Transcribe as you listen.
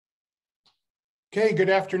Okay, good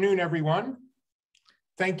afternoon, everyone.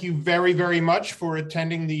 Thank you very, very much for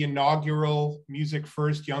attending the inaugural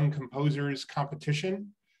MusicFirst Young Composers Competition.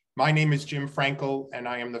 My name is Jim Frankel, and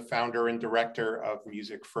I am the founder and director of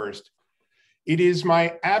MusicFirst. It is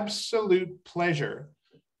my absolute pleasure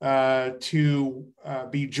to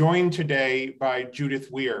be joined today by Judith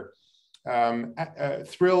Weir. A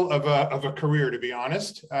thrill of a career, to be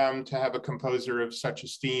honest, to have a composer of such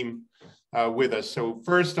esteem with us. So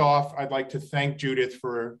first off, I'd like to thank Judith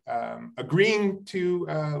for agreeing to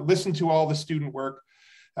listen to all the student work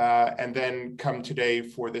and then come today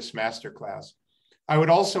for this masterclass. I would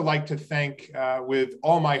also like to thank with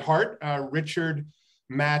all my heart, Richard,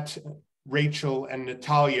 Matt, Rachel, and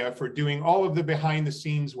Natalia for doing all of the behind the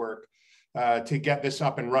scenes work to get this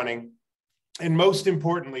up and running. And most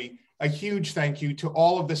importantly, a huge thank you to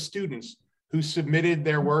all of the students who submitted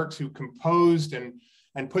their works, who composed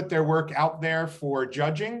and put their work out there for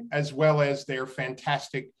judging, as well as their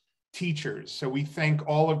fantastic teachers. So we thank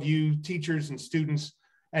all of you teachers and students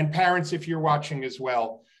and parents, if you're watching as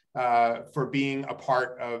well, for being a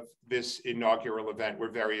part of this inaugural event. We're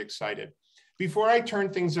very excited. Before I turn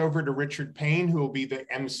things over to Richard Payne, who will be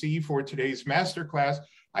the MC for today's masterclass,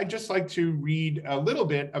 I'd just like to read a little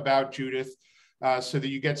bit about Judith so that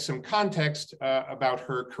you get some context about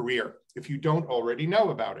her career, if you don't already know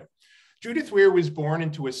about it. Judith Weir was born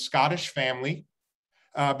into a Scottish family,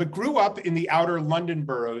 but grew up in the outer London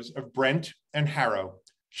boroughs of Brent and Harrow.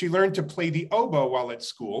 She learned to play the oboe while at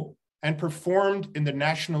school and performed in the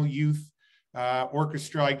National Youth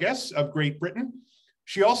Orchestra, I guess, of Great Britain.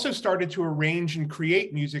 She also started to arrange and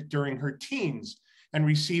create music during her teens and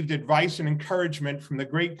received advice and encouragement from the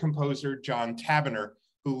great composer John Tavener,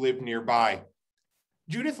 who lived nearby.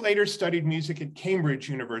 Judith later studied music at Cambridge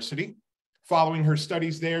University. Following her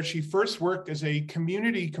studies there, she first worked as a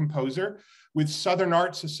community composer with Southern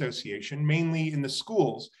Arts Association, mainly in the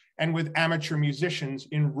schools, and with amateur musicians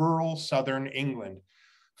in rural Southern England.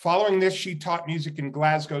 Following this, she taught music in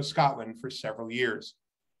Glasgow, Scotland for several years.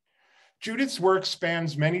 Judith's work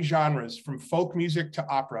spans many genres, from folk music to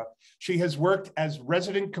opera. She has worked as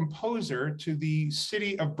resident composer to the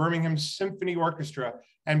City of Birmingham Symphony Orchestra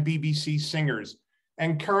and BBC Singers,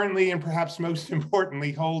 and currently, and perhaps most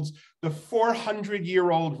importantly, holds the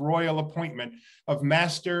 400-year-old royal appointment of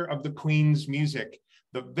Master of the Queen's Music,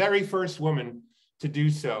 the very first woman to do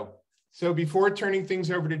so. So before turning things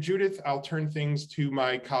over to Judith, I'll turn things to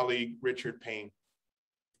my colleague, Richard Payne.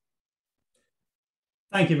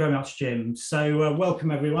 Thank you very much, Jim. So welcome,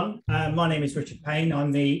 everyone. My name is Richard Payne.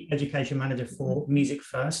 I'm the Education Manager for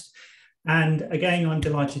MusicFirst. And again, I'm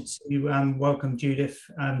delighted to welcome Judith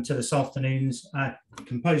to this afternoon's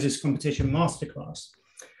Composers Competition Masterclass.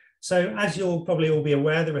 So as you'll probably all be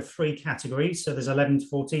aware, there are three categories. So there's 11 to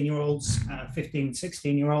 14-year-olds, 15 to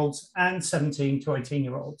 16-year-olds, and 17 to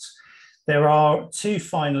 18-year-olds. There are two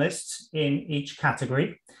finalists in each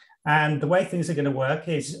category. And the way things are going to work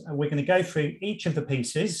is we're going to go through each of the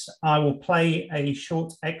pieces. I will play a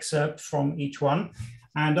short excerpt from each one.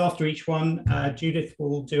 And after each one, Judith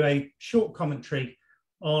will do a short commentary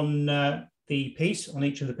on the piece, on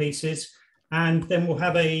each of the pieces. And then we'll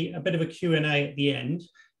have a bit of a Q&A at the end.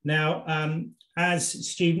 Now, as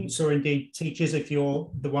students or indeed teachers, if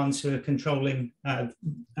you're the ones who are controlling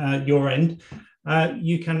your end,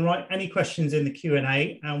 you can write any questions in the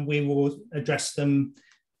Q&A and we will address them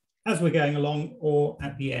as we're going along or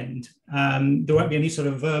at the end. There won't be any sort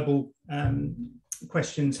of verbal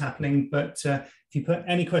questions happening, but if you put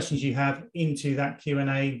any questions you have into that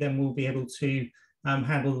Q&A, then we'll be able to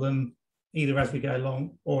handle them either as we go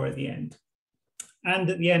along or at the end. And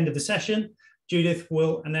at the end of the session, Judith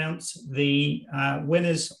will announce the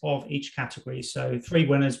winners of each category. So 3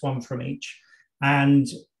 winners, 1 from each. And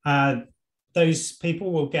those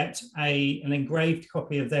people will get an engraved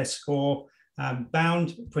copy of their score,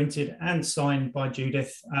 bound, printed, and signed by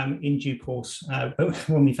Judith in due course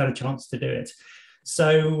when we've had a chance to do it.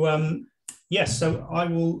 So yes, so I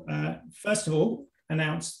will first of all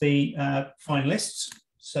announce the finalists.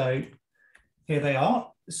 So here they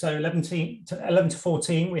are. So 11 to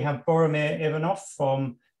 14, we have Boromir Ivanov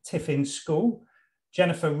from Tiffin School,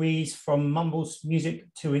 Jennifer Rees from Mumbles Music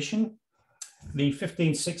Tuition. The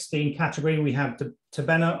 15-16 category, we have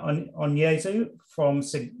Tabena Onyezu from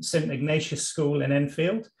St Ignatius School in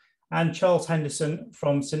Enfield, and Charles Henderson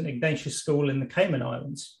from St Ignatius School in the Cayman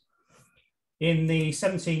Islands. In the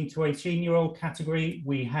 17 to 18-year-old category,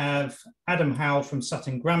 we have Adam Howell from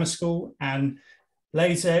Sutton Grammar School and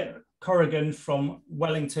Laser Corrigan from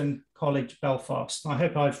Wellington College, Belfast. I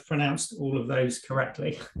hope I've pronounced all of those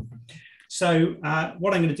correctly. So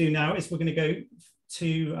what I'm going to do now is we're going to go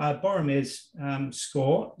to Boromir's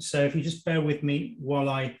score. So if you just bear with me while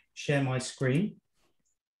I share my screen.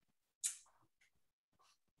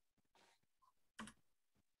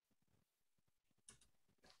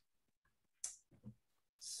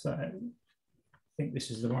 So I think this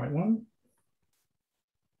is the right one.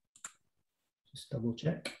 Just double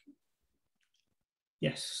check.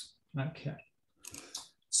 Yes, okay.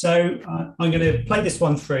 So I'm going to play this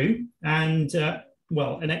one through and,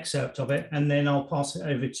 well, an excerpt of it, and then I'll pass it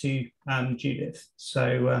over to Judith.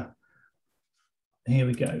 So here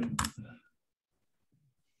we go.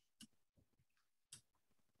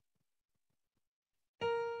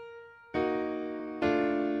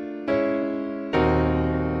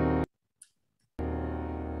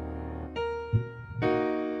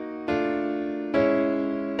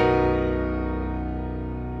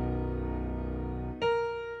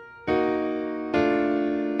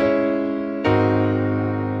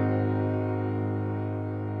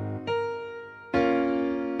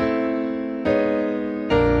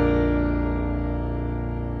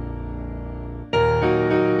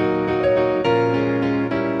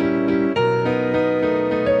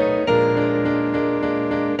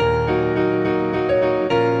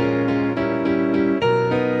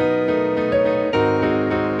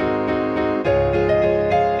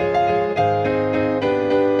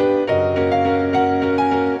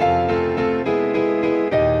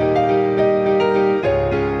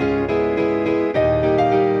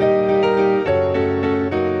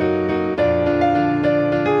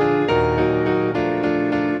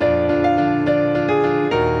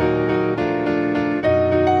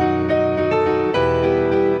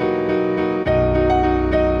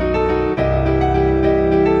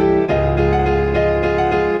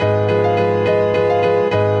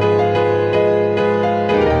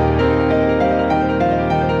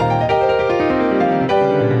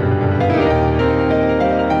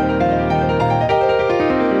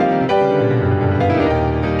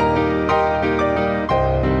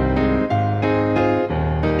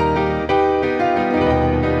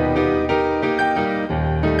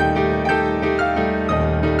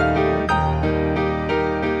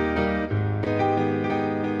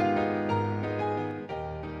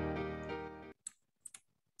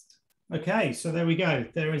 Okay, so there we go.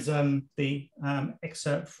 There is the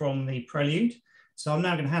excerpt from the prelude. So I'm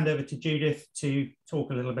now going to hand over to Judith to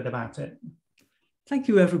talk a little bit about it. Thank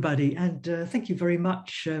you, everybody. And thank you very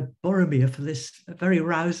much, Boromir, for this very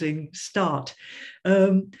rousing start.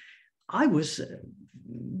 I was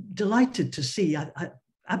delighted to see, I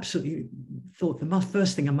absolutely thought the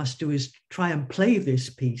first thing I must do is try and play this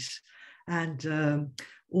piece. And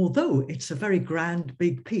although it's a very grand,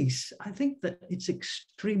 big piece, I think that it's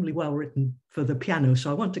extremely well written for the piano. So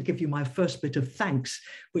I want to give you my first bit of thanks,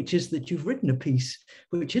 which is that you've written a piece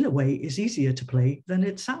which in a way is easier to play than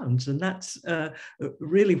it sounds. And that's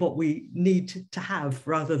really what we need to have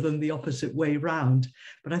rather than the opposite way round.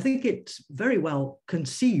 But I think it's very well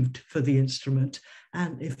conceived for the instrument.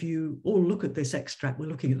 And if you all look at this extract, we're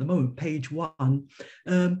looking at the moment, page 1,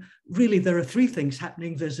 really there are 3 things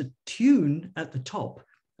happening. There's a tune at the top,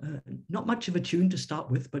 not much of a tune to start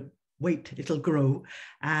with, but wait, it'll grow.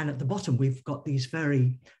 And at the bottom, we've got these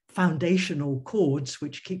very foundational chords,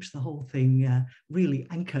 which keeps the whole thing really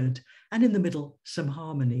anchored. And in the middle, some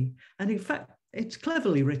harmony. And in fact, it's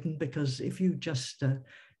cleverly written, because if you just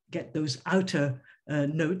get those outer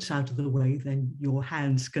notes out of the way, then your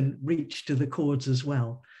hands can reach to the chords as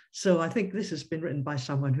well. So I think this has been written by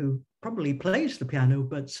someone who probably plays the piano,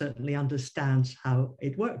 but certainly understands how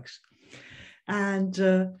it works. And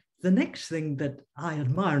the next thing that I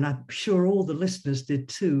admire, and I'm sure all the listeners did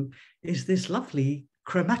too, is this lovely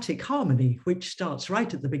chromatic harmony, which starts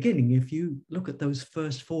right at the beginning. If you look at those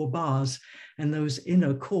first 4 bars and those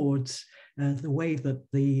inner chords, the way that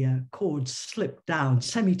the chords slip down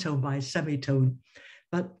semitone by semitone,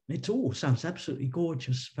 but it all sounds absolutely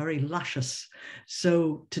gorgeous, very luscious.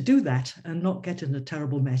 So to do that and not get in a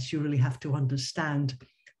terrible mess, you really have to understand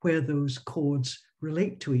where those chords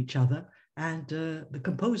relate to each other. And the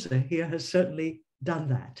composer here has certainly done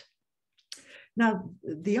that. Now,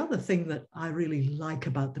 the other thing that I really like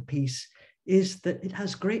about the piece is that it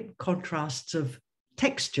has great contrasts of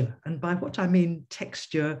texture. And by what I mean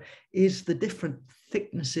texture is the different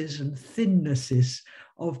thicknesses and thinnesses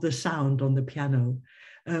of the sound on the piano.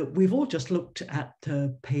 We've all just looked at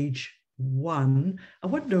page 1. I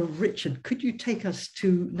wonder, Richard, could you take us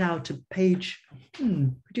to page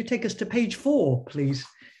 4, please?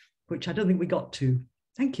 Which I don't think we got to.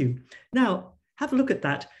 Thank you. Now, have a look at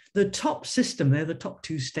that. The top system there, the top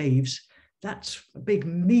 2 staves, that's a big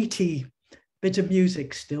meaty bit of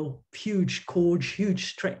music still, huge chords,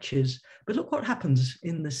 huge stretches. But look what happens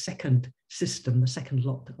in the second system, the second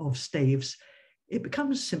lot of staves. It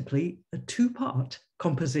becomes simply a two-part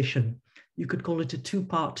composition. You could call it a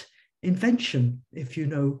two-part invention, if you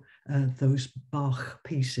know those Bach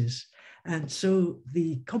pieces. And so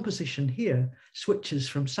the composition here switches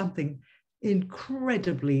from something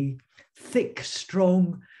incredibly thick,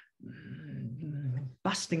 strong,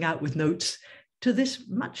 busting out with notes, to this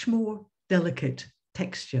much more delicate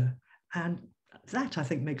texture. And that, I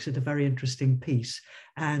think, makes it a very interesting piece.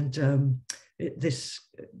 And this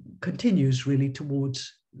continues really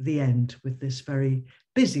towards the end with this very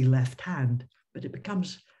busy left hand, but it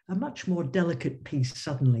becomes a much more delicate piece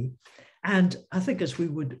suddenly. And I think, as we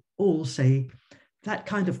would all say, that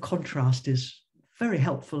kind of contrast is very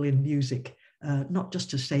helpful in music, not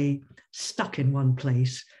just to stay stuck in one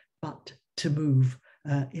place, but to move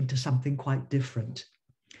into something quite different.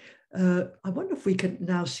 I wonder if we can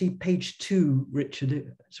now see page 2,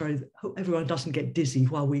 Richard. Sorry, hope everyone doesn't get dizzy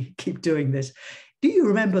while we keep doing this. Do you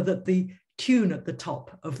remember that the tune at the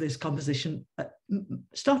top of this composition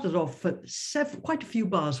started off at quite a few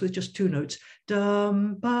bars with just 2 notes,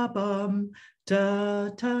 dum ba bum da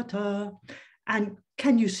ta ta, and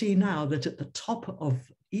can you see now that at the top of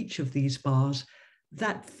each of these bars,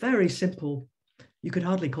 that very simple, you could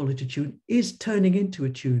hardly call it a tune, is turning into a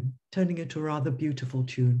tune, turning into a rather beautiful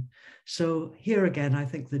tune. So here again, I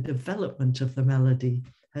think the development of the melody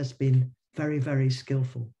has been very, very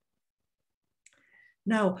skillful.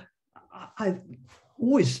 Now, I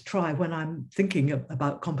always try, when I'm thinking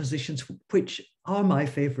about compositions, which are my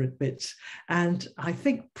favorite bits. And I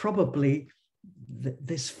think probably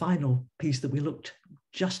this final piece that we looked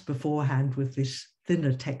just beforehand with this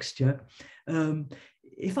thinner texture,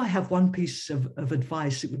 if I have one piece of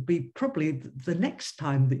advice, it would be probably the next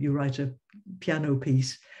time that you write a piano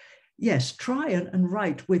piece, yes, try and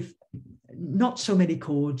write with not so many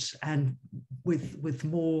chords and with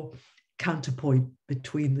more counterpoint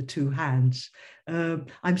between the 2 hands.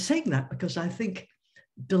 I'm saying that because I think,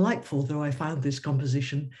 delightful though I found this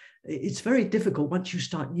composition, it's very difficult once you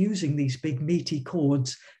start using these big meaty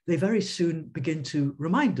chords. They very soon begin to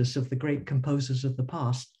remind us of the great composers of the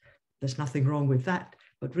past. There's nothing wrong with that,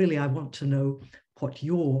 but really I want to know what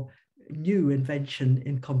your new invention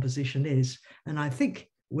in composition is. And I think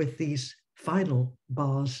with these final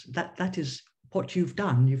bars, that is what you've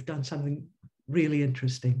done. You've done something really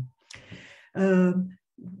interesting.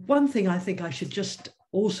 One thing I think I should just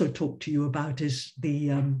also talk to you about is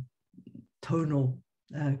the tonal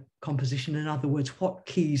composition. In other words, what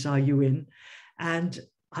keys are you in? And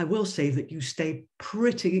I will say that you stay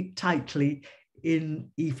pretty tightly in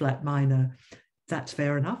E flat minor. That's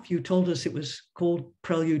fair enough. You told us it was called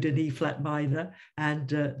Prelude in E flat minor, and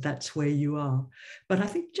that's where you are. But I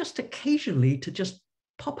think just occasionally to just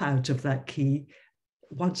pop out of that key,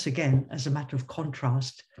 once again, as a matter of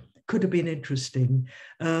contrast, could have been interesting.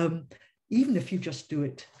 Even if you just do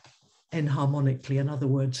it enharmonically, in other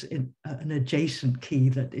words, in an adjacent key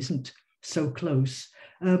that isn't so close.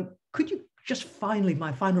 Could you just finally,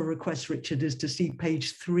 my final request, Richard, is to see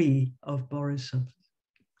page 3 of Borisov.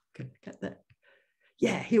 Get that?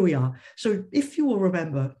 Yeah, here we are. So if you will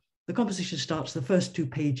remember, the composition starts the first 2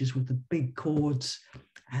 pages with the big chords,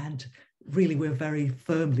 and really we're very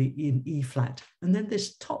firmly in E flat. And then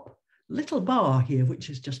this top little bar here, which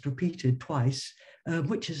is just repeated twice,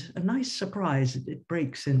 which is a nice surprise. It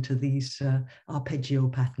breaks into these arpeggio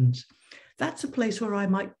patterns. That's a place where I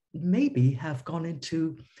might maybe have gone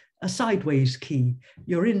into a sideways key.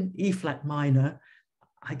 You're in E flat minor.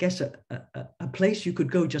 I guess a place you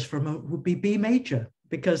could go just for a moment would be B major,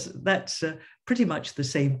 because that's pretty much the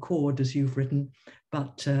same chord as you've written,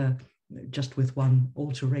 but just with one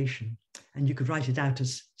alteration. And you could write it out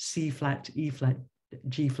as C flat, E flat,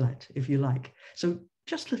 G flat, if you like. So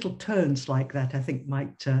just little turns like that, I think,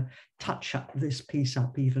 might touch up this piece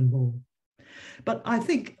up even more. But I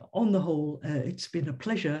think on the whole, it's been a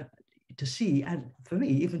pleasure to see, and for me,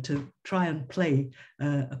 even to try and play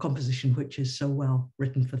a composition which is so well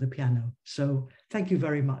written for the piano. So thank you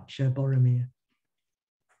very much, Boromir.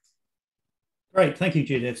 Great, thank you,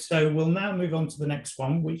 Judith. So we'll now move on to the next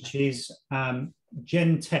one, which is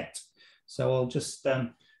Gentet. So I'll just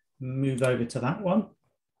move over to that one,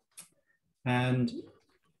 and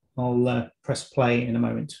I'll press play in a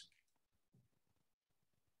moment.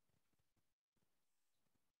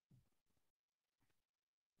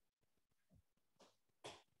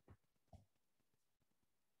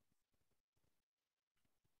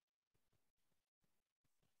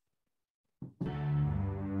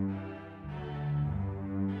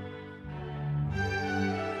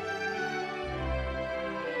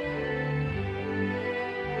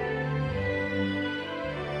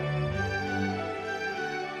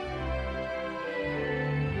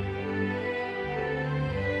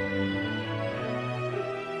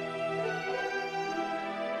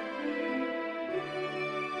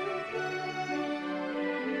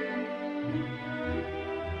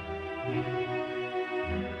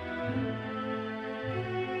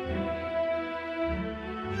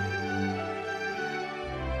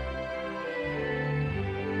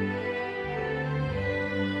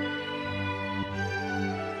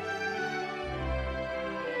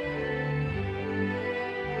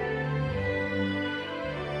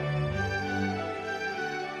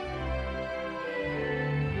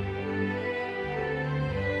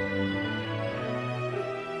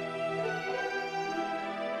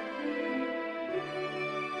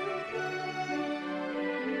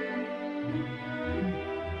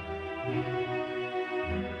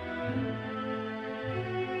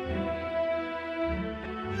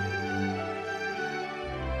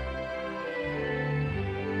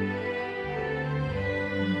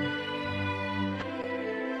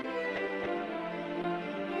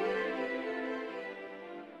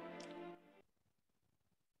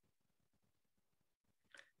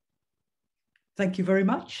 Thank you very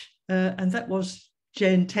much. And that was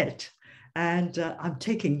Jen Tett. And I'm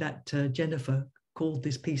taking that Jennifer called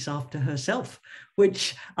this piece after herself,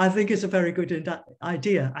 which I think is a very good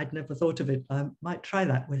idea. I'd never thought of it. I might try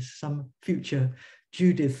that with some future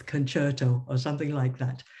Judith concerto or something like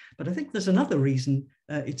that. But I think there's another reason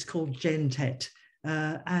it's called Jen Tett,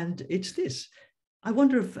 and it's this. I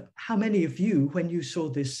wonder if how many of you, when you saw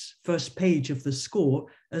this first page of the score,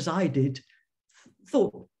 as I did,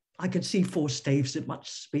 thought, I can see 4 staves, it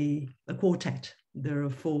must be a quartet. There are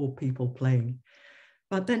 4 people playing.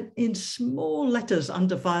 But then in small letters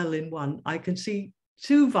under violin 1, I can see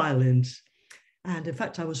 2 violins. And in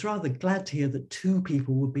fact, I was rather glad to hear that 2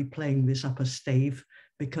 people would be playing this upper stave,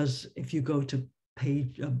 because if you go to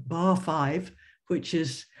page bar 5, which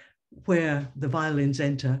is where the violins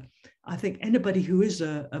enter, I think anybody who is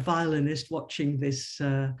a violinist watching this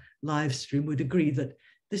live stream would agree that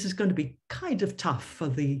this is going to be kind of tough for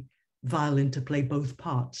the violin to play both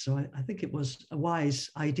parts. So I think it was a wise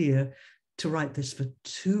idea to write this for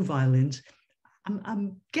 2 violins.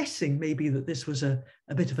 I'm guessing maybe that this was a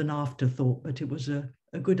bit of an afterthought, but it was a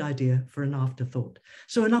good idea for an afterthought.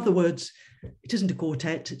 So in other words, it isn't a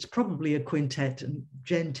quartet, it's probably a quintet, and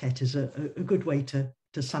gentet is a good way to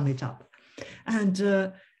sum it up.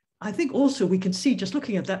 And I think also we can see, just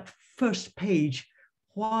looking at that first page,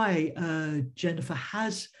 why Jennifer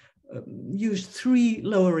has used 3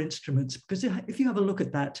 lower instruments, because if you have a look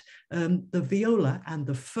at that, the viola and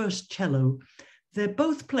the first cello, they're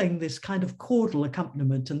both playing this kind of chordal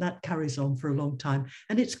accompaniment, and that carries on for a long time.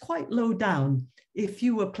 And it's quite low down. If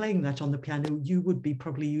you were playing that on the piano, you would be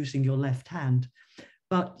probably using your left hand,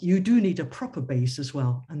 but you do need a proper bass as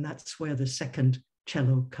well. And that's where the second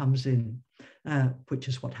cello comes in, which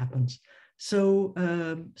is what happens. So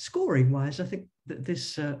scoring wise, I think that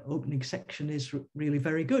this opening section is really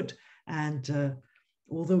very good. And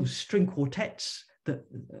although string quartets,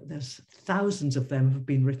 there's thousands of them have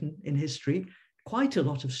been written in history, quite a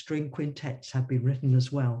lot of string quintets have been written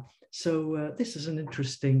as well. So this is an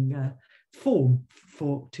interesting form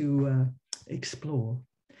to explore.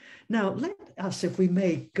 Now, let us, if we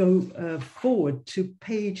may, go forward to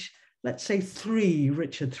page, let's say 3,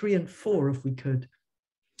 Richard, 3 and 4, if we could.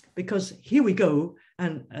 Because here we go,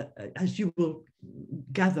 and as you will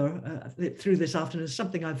gather through this afternoon,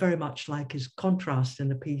 something I very much like is contrast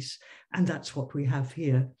in a piece, and that's what we have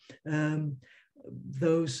here.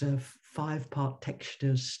 Those 5-part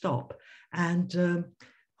textures stop, and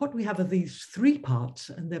what we have are these 3 parts,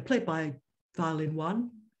 and they're played by violin 1,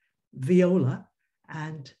 viola,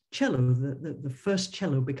 and cello. The first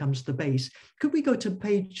cello becomes the bass. Could we go to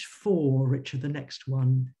page 4, Richard, the next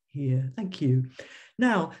one here? Thank you.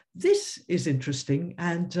 Now, this is interesting,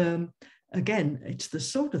 and again, it's the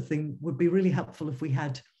sort of thing would be really helpful if we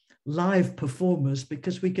had live performers,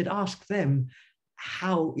 because we could ask them,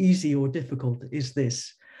 how easy or difficult is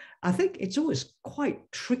this? I think it's always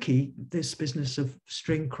quite tricky, this business of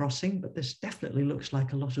string crossing, but this definitely looks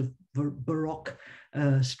like a lot of Baroque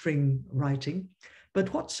string writing.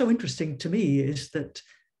 But what's so interesting to me is that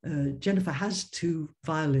Jennifer has 2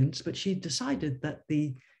 violins, but she decided that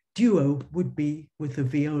the duo would be with the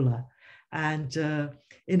viola. And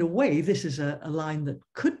in a way, this is a line that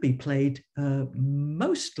could be played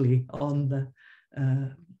mostly on the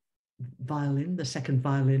violin, the second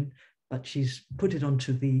violin, but she's put it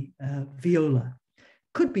onto the viola.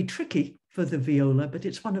 Could be tricky for the viola, but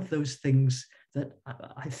it's one of those things that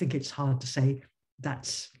I think it's hard to say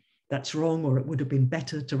that's wrong, or it would have been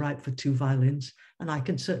better to write for 2 violins. And I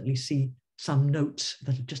can certainly see some notes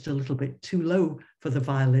that are just a little bit too low for the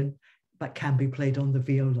violin, but can be played on the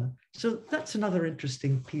viola. So that's another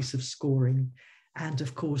interesting piece of scoring. And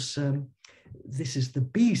of course, this is the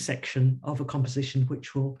B section of a composition,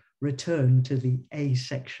 which will return to the A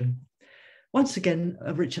section. Once again,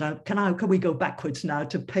 Richard, can we go backwards now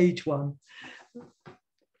to page 1?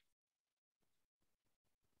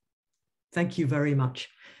 Thank you very much.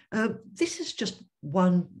 This is just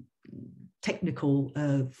one technical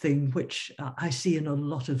thing which I see in a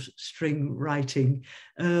lot of string writing,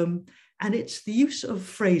 and it's the use of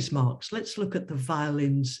phrase marks. Let's look at the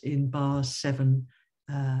violins in bars 7,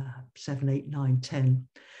 8, 9, 10.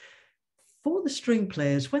 For the string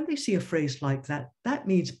players, when they see a phrase like that, that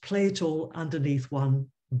means play it all underneath one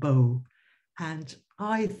bow. And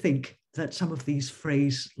I think that some of these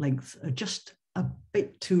phrase lengths are just a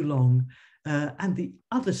bit too long. And the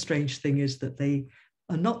other strange thing is that they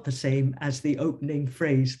are not the same as the opening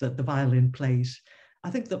phrase that the violin plays. I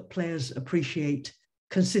think that players appreciate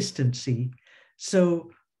consistency. So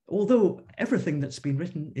although everything that's been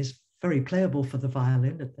written is very playable for the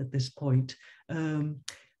violin at this point,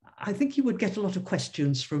 I think you would get a lot of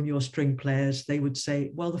questions from your string players. They would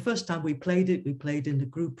say, well, the first time we played it, we played in the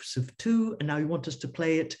groups of 2, and now you want us to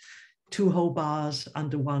play it 2 whole bars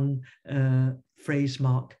under 1 phrase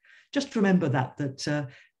mark. Just remember that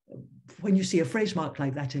when you see a phrase mark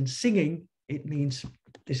like that in singing, it means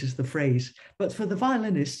this is the phrase. But for the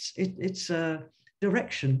violinists, it's a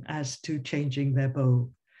direction as to changing their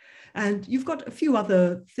bow. And you've got a few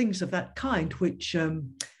other things of that kind, which,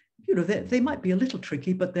 they might be a little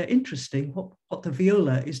tricky, but they're interesting. What the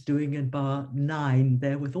viola is doing in bar 9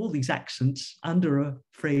 there with all these accents under a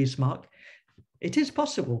phrase mark, it is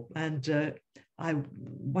possible. And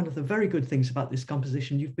one of the very good things about this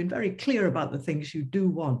composition, you've been very clear about the things you do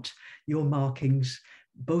want, your markings,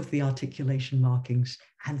 both the articulation markings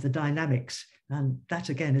and the dynamics. And that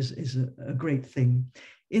again is a great thing.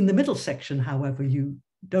 In the middle section, however, you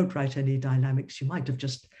don't write any dynamics. You might have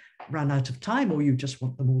just run out of time, or you just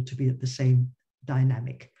want them all to be at the same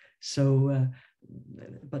dynamic. So,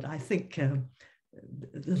 but I think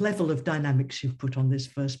the level of dynamics you've put on this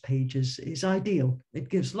first page is ideal. It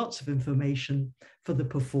gives lots of information for the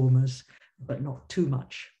performers, but not too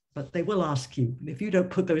much. But they will ask you, if you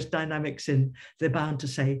don't put those dynamics in, they're bound to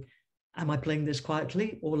say, am I playing this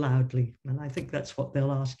quietly or loudly? And I think that's what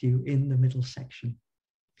they'll ask you in the middle section.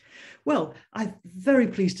 Well, I'm very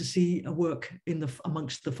pleased to see a work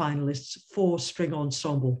amongst the finalists for string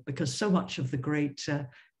ensemble, because so much of the great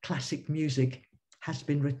classic music has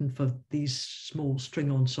been written for these small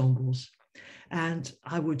string ensembles. And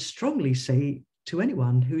I would strongly say to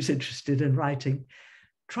anyone who's interested in writing,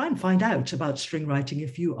 try and find out about string writing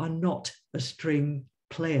if you are not a string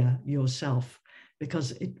player yourself,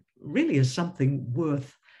 because it really is something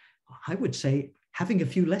worth, I would say, having a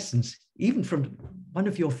few lessons, even from one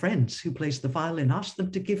of your friends who plays the violin. Ask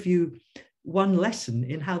them to give you one lesson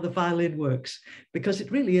in how the violin works, because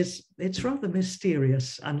it really is, it's rather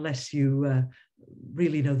mysterious unless you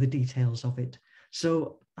really know the details of it.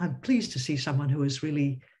 So I'm pleased to see someone who has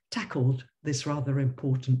really tackled this rather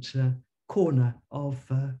important corner of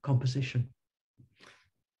composition.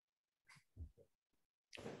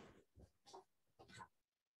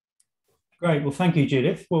 Great, well, thank you,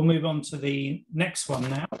 Judith. We'll move on to the next one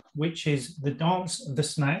now, which is The Dance of the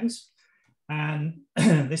Snags. And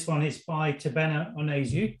this one is by Tebena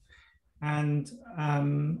Onezu. And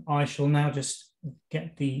I shall now just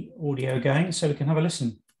get the audio going so we can have a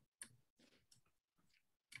listen.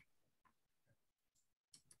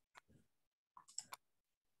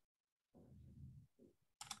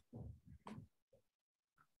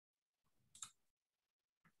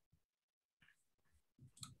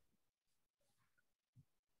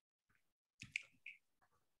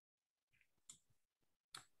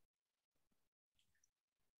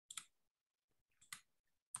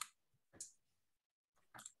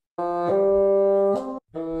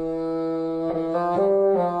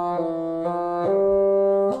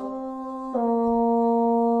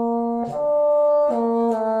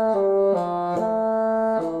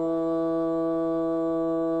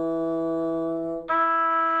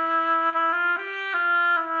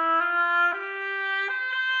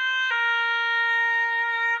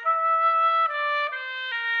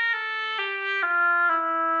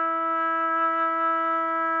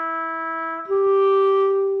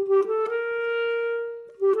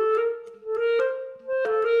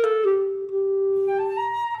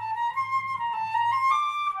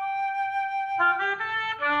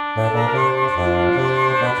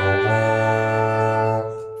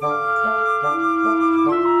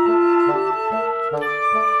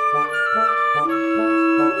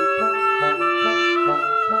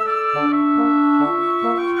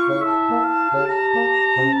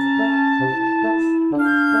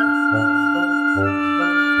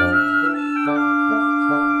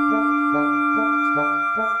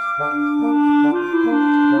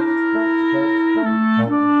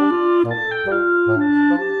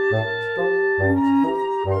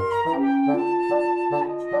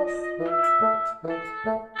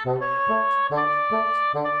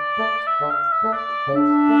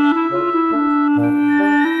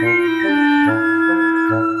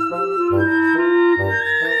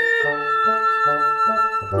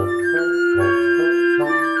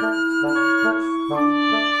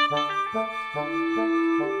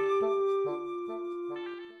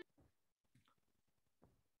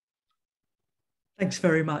 Thanks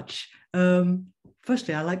very much.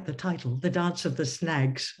 Firstly, I like the title, The Dance of the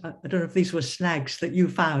Snags. I don't know if these were snags that you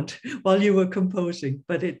found while you were composing,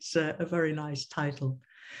 but it's a very nice title.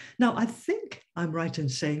 Now, I think I'm right in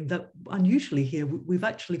saying that unusually here, we've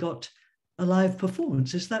actually got a live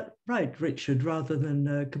performance. Is that right, Richard, rather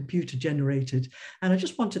than computer generated? And I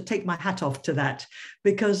just want to take my hat off to that,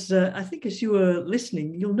 because I think as you were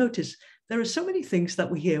listening, you'll notice there are so many things that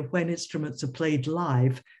we hear when instruments are played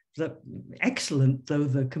live, that excellent though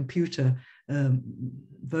the computer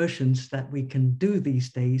versions that we can do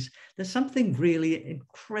these days, there's something really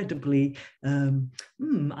incredibly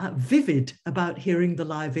vivid about hearing the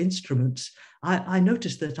live instruments. I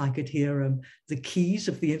noticed that I could hear the keys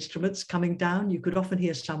of the instruments coming down. You could often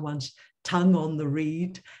hear someone's tongue on the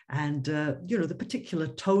reed, and the particular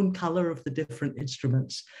tone color of the different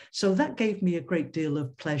instruments. So that gave me a great deal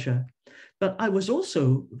of pleasure. But I was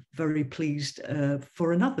also very pleased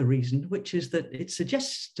for another reason, which is that it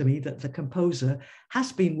suggests to me that the composer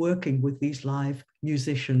has been working with these live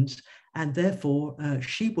musicians, and therefore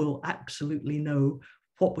she will absolutely know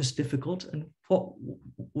what was difficult and what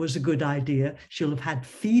was a good idea. She'll have had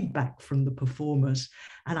feedback from the performers.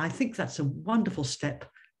 And I think that's a wonderful step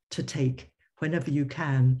to take whenever you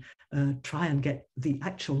can. Try and get the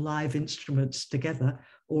actual live instruments together,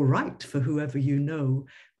 or right for whoever you know,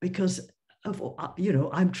 because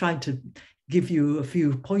I'm trying to give you a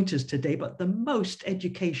few pointers today, but the most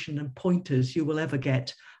education and pointers you will ever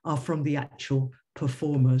get are from the actual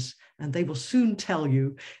performers, and they will soon tell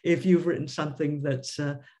you if you've written something that's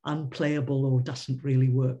unplayable or doesn't really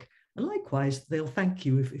work. And likewise, they'll thank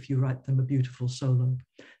you if you write them a beautiful solo.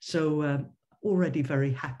 So already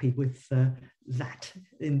very happy with that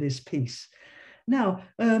in this piece. Now,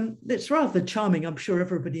 it's rather charming. I'm sure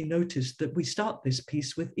everybody noticed that we start this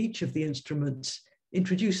piece with each of the instruments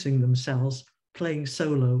introducing themselves, playing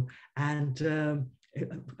solo, and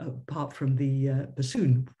apart from the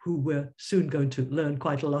bassoon, who we're soon going to learn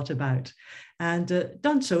quite a lot about, and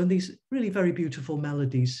done so in these really very beautiful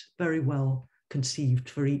melodies, very well conceived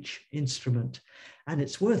for each instrument. And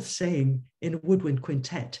it's worth saying, in a woodwind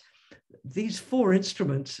quintet, these four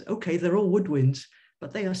instruments, okay, they're all woodwinds,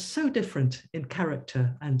 but they are so different in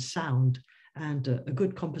character and sound, and a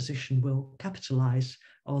good composition will capitalize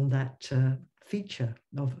on that feature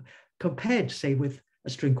of, compared, say, with a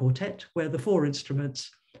string quartet, where the four instruments,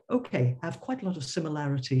 okay, have quite a lot of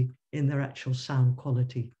similarity in their actual sound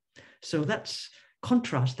quality. So that's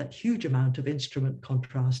contrast, that huge amount of instrument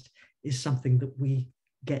contrast is something that we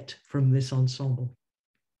get from this ensemble.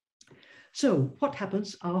 So what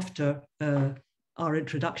happens after our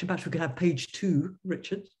introduction? Perhaps we could have page 2,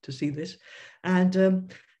 Richard, to see this. And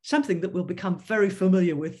something that we'll become very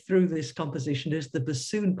familiar with through this composition is the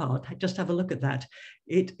bassoon part. Just have a look at that.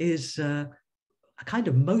 It is a kind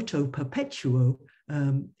of moto perpetuo.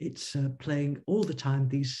 It's playing all the time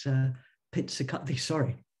these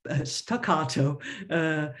staccato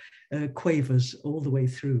quavers all the way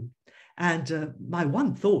through. And my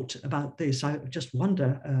one thought about this, I just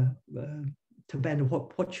wonder, to Ben,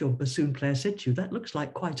 what your bassoon player said to you. That looks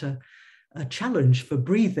like quite a challenge for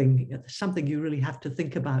breathing, something you really have to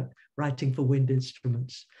think about writing for wind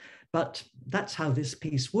instruments. But that's how this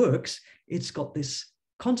piece works. It's got this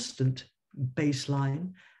constant bass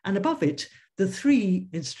line, and above it, the three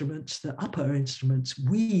instruments, the upper instruments,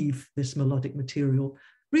 weave this melodic material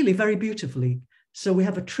really very beautifully. So we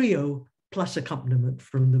have a trio plus accompaniment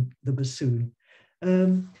from the bassoon.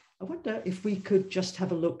 I wonder if we could just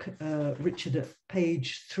have a look, Richard, at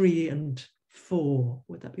page 3 and 4.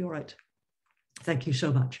 Would that be all right? Thank you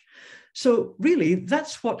so much. So really,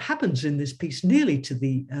 that's what happens in this piece, nearly to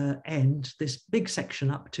the end, this big section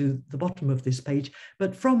up to the bottom of this page.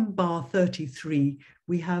 But from bar 33,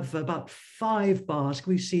 we have about 5 bars.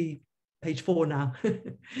 Can we see page 4 now?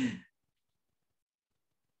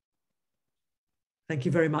 Thank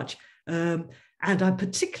you very much. And I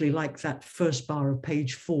particularly like that first bar of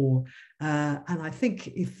page 4. And I think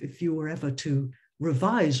if you were ever to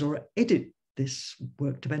revise or edit this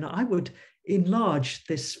work to Ben, I would enlarge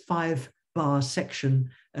this 5-bar section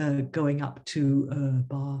going up to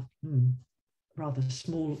bar, rather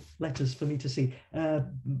small letters for me to see,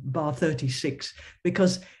 bar 36,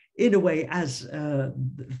 because in a way, as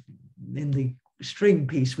in the string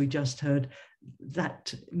piece we just heard,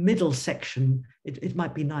 that middle section, it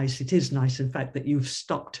might be nice, it is nice in fact, that you've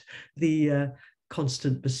stopped the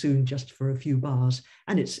constant bassoon just for a few bars.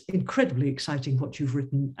 And it's incredibly exciting what you've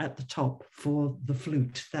written at the top for the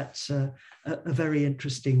flute. That's a very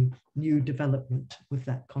interesting new development with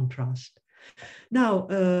that contrast. Now,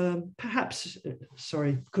 perhaps,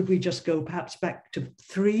 sorry, could we just go perhaps back to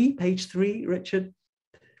page 3, Richard?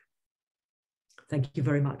 Thank you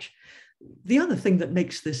very much. The other thing that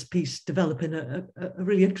makes this piece develop in a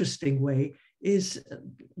really interesting way is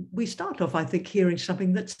we start off, I think, hearing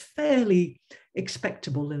something that's fairly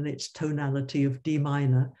expectable in its tonality of D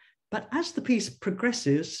minor, But as the piece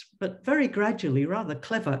progresses, but very gradually, rather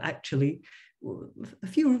clever actually, a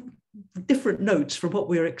few different notes from what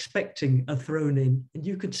we're expecting are thrown in. And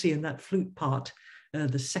you can see in that flute part,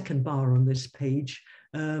 the second bar on this page.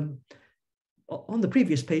 On the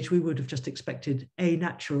previous page, we would have just expected A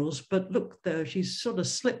naturals, but look there, she's sort of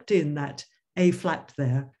slipped in that A flat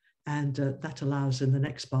there, and that allows in the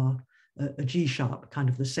next bar a G sharp, kind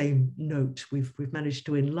of the same note. We've managed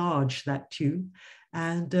to enlarge that tune.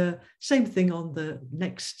 And same thing on the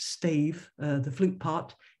next stave, the flute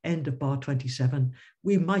part, end of bar 27.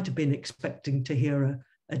 We might have been expecting to hear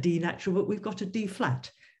a D natural, but we've got a D flat.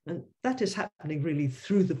 And that is happening really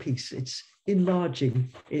through the piece. It's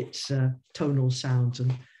enlarging its tonal sounds,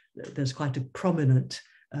 and there's quite a prominent,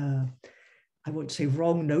 I won't say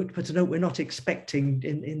wrong note, but a note we're not expecting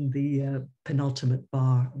in the penultimate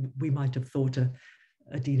bar. We might have thought a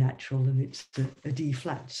D natural, and it's a D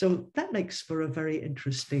flat. So that makes for a very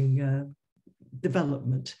interesting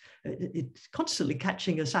development. It's constantly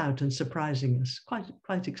catching us out and surprising us.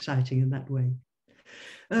 Quite exciting in that way.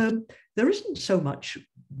 There isn't so much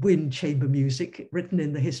wind chamber music written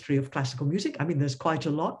in the history of classical music. I mean, there's quite a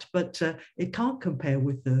lot, but it can't compare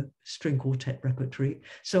with the string quartet repertory.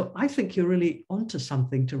 So I think you're really onto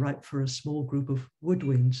something to write for a small group of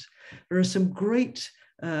woodwinds. There are some great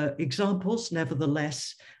examples,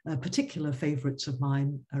 nevertheless. Particular favorites of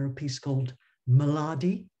mine are a piece called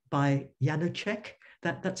Melody by Janacek.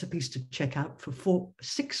 That's a piece to check out for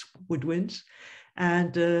 6 woodwinds.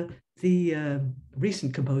 And the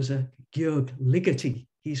recent composer, Georg Ligeti,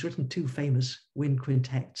 he's written 2 famous wind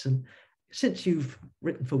quintets. And since you've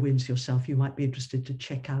written for winds yourself, you might be interested to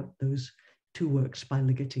check out those 2 works by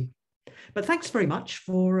Ligeti. But thanks very much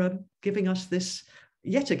for giving us this,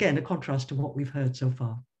 yet again, a contrast to what we've heard so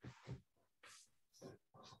far.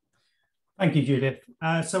 Thank you, Judith.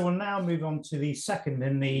 So we'll now move on to the second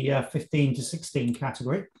in the 15 to 16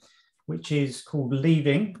 category, which is called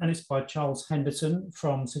Leaving, and it's by Charles Henderson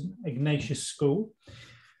from St Ignatius School.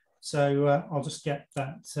 So I'll just get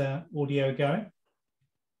that audio going.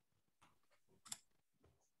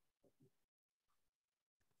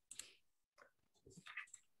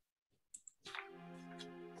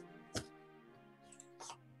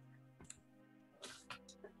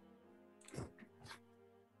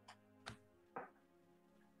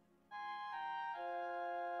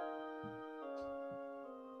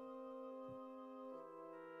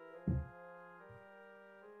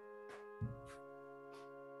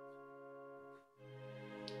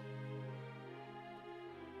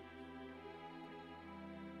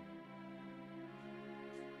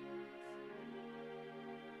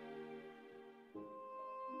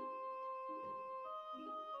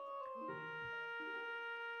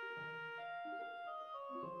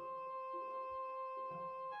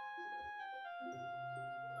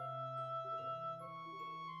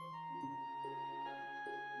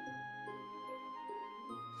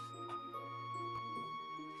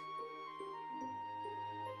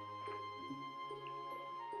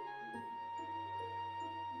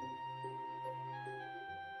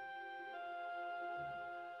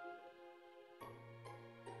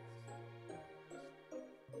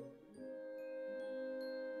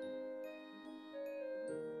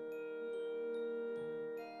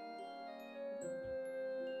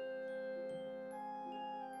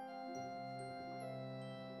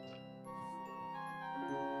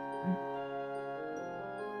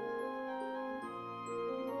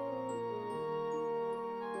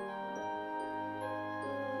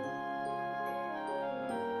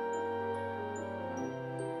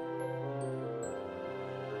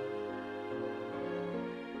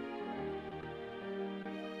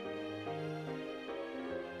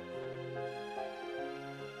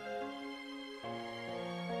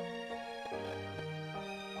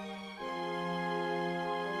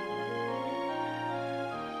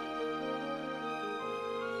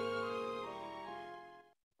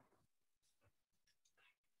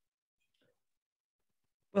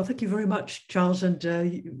 Well, thank you very much, Charles. And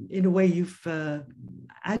in a way, you've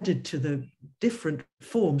added to the different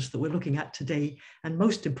forms that we're looking at today. And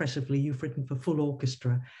most impressively, you've written for full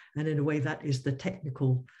orchestra. And in a way, that is the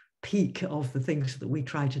technical peak of the things that we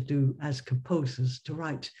try to do as composers, to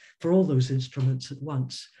write for all those instruments at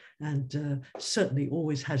once. And certainly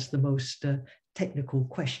always has the most technical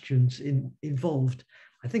questions involved.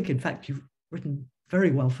 I think, in fact, you've written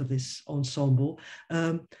very well for this ensemble.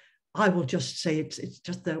 I will just say it's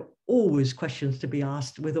just there are always questions to be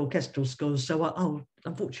asked with orchestral scores. So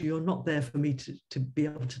unfortunately, you're not there for me to be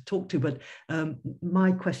able to talk to, but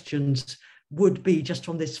my questions would be just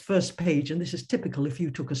on this first page, and this is typical if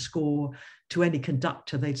you took a score to any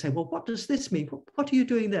conductor, they'd say, well, what does this mean? What are you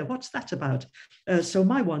doing there? What's that about? So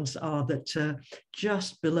my ones are that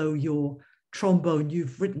just below your trombone,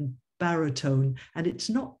 you've written baritone, and it's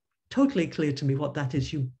not totally clear to me what that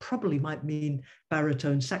is. You probably might mean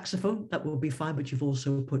baritone saxophone. That will be fine, but you've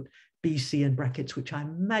also put BC in brackets, which I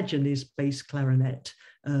imagine is bass clarinet,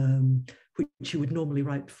 which you would normally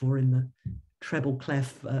write for in the treble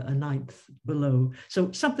clef, a ninth below.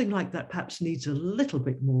 So something like that perhaps needs a little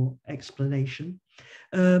bit more explanation.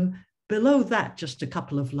 Below that, just a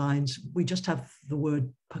couple of lines, we just have the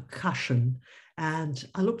word percussion. And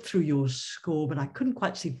I looked through your score, but I couldn't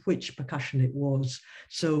quite see which percussion it was.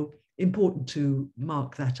 So important to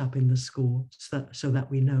mark that up in the score so that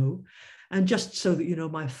we know. And just so that you know,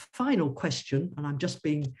 my final question, and I'm just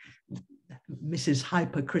being Mrs.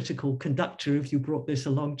 Hypercritical Conductor, if you brought this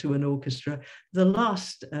along to an orchestra, the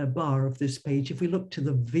last bar of this page, if we look to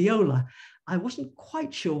the viola, I wasn't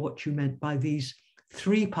quite sure what you meant by these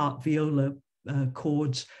three-part viola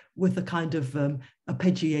chords with a kind of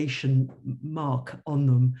arpeggiation mark on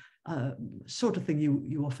them, sort of thing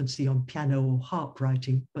you often see on piano or harp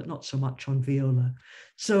writing, but not so much on viola.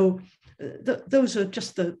 So those are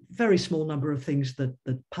just the very small number of things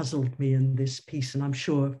that puzzled me in this piece, and I'm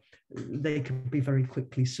sure they can be very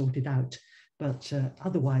quickly sorted out. But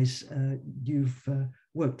otherwise, you've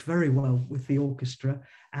worked very well with the orchestra,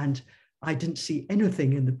 and I didn't see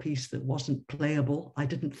anything in the piece that wasn't playable. I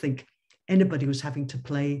didn't think anybody was having to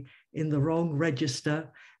play in the wrong register.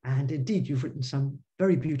 And indeed, you've written some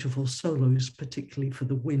very beautiful solos, particularly for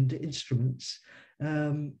the wind instruments.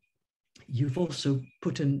 You've also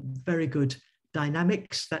put in very good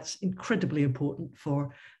dynamics. That's incredibly important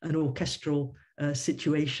for an orchestral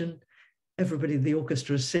situation. Everybody in the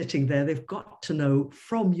orchestra is sitting there. They've got to know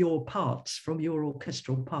from your parts, from your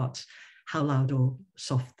orchestral parts, how loud or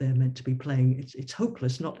soft they're meant to be playing. It's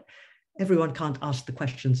hopeless. Not everyone can't ask the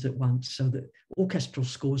questions at once. So that orchestral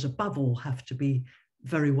scores above all have to be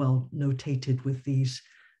very well notated with these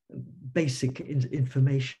basic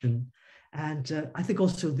information. And I think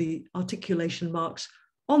also the articulation marks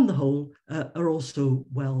on the whole are also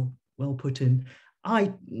well put in.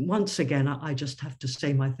 Once again, I just have to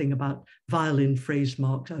say my thing about violin phrase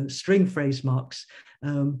marks, string phrase marks.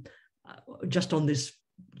 Just on this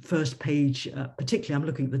first page, particularly I'm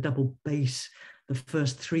looking at the double bass, the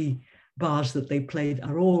first three bars that they played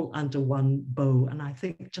are all under one bow. And I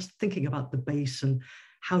think just thinking about the bass and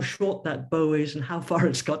how short that bow is and how far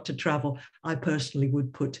it's got to travel, I personally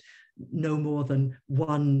would put no more than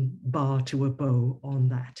one bar to a bow on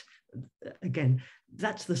that. Again,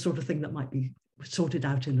 that's the sort of thing that might be sorted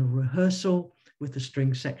out in a rehearsal with the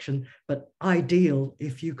string section, but ideal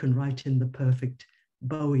if you can write in the perfect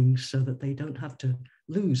bowing so that they don't have to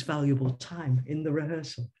lose valuable time in the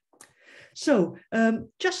rehearsal. So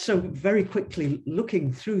just so very quickly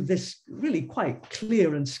looking through this really quite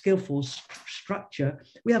clear and skillful structure,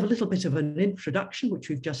 we have a little bit of an introduction, which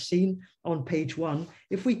we've just seen on page 1.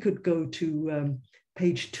 If we could go to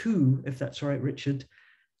page 2, if that's all right, Richard.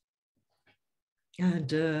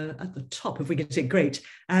 And at the top, if we can say, great.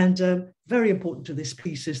 And very important to this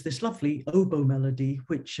piece is this lovely oboe melody,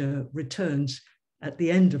 which returns at the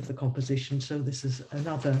end of the composition. So this is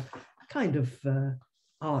another kind of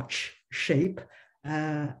arch shape,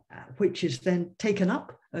 which is then taken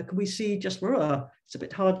up. Can we see just, it's a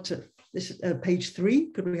bit hard to, this is page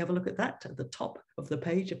 3. Could we have a look at that at the top of the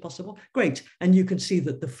page if possible? Great. And you can see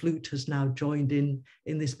that the flute has now joined in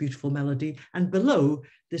this beautiful melody. And below,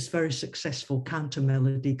 this very successful counter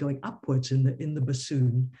melody going upwards in the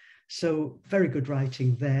bassoon. So very good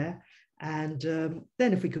writing there. And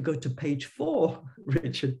then if we could go to page 4,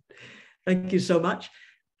 Richard, thank you so much.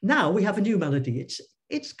 Now we have a new melody.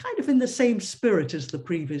 It's kind of in the same spirit as the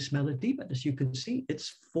previous melody, but as you can see,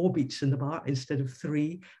 it's 4 beats in the bar instead of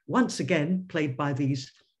 3. Once again, played by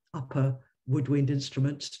these upper woodwind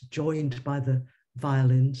instruments, joined by the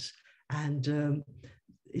violins. And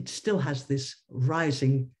it still has this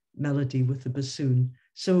rising melody with the bassoon.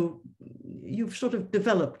 So you've sort of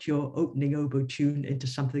developed your opening oboe tune into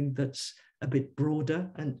something that's a bit broader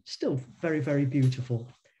and still very, very beautiful.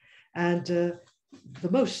 And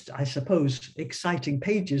the most, I suppose, exciting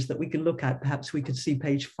pages that we can look at, perhaps we could see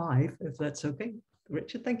page 5, if that's okay.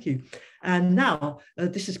 Richard, thank you. And now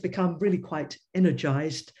this has become really quite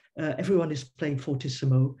energized. Everyone is playing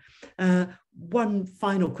fortissimo. One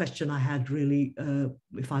final question I had really,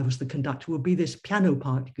 if I was the conductor, would be this piano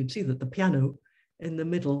part. You can see that the piano in the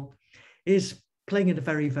middle is playing in a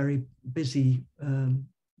very, very busy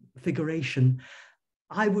figuration.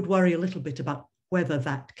 I would worry a little bit about whether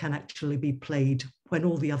that can actually be played when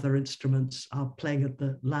all the other instruments are playing at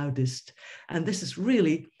the loudest. And this is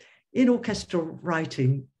really in orchestral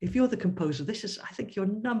writing, if you're the composer, this is, I think, your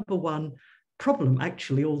number one problem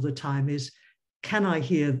actually all the time is, can I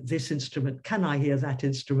hear this instrument? Can I hear that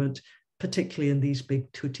instrument, particularly in these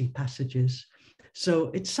big tutti passages?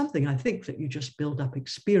 So it's something I think that you just build up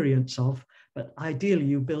experience of, but ideally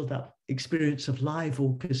you build up experience of live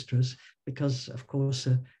orchestras because, of course,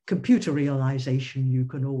 computer realization, you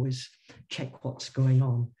can always check what's going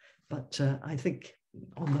on. But I think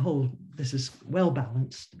on the whole, this is well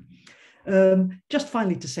balanced. Just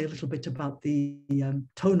finally to say a little bit about the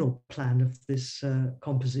tonal plan of this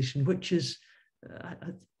composition, which is,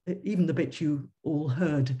 even the bit you all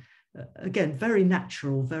heard, again, very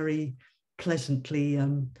natural, very pleasantly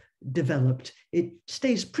developed. It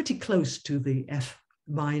stays pretty close to the F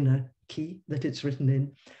minor key that it's written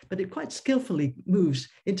in, but it quite skillfully moves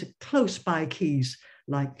into close by keys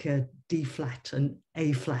like D flat and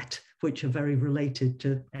A flat, which are very related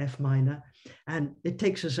to F minor. And it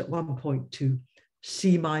takes us at one point to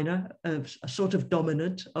C minor, a sort of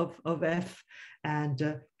dominant of F,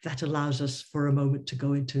 and that allows us for a moment to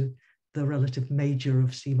go into the relative major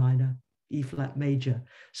of C minor, E flat major.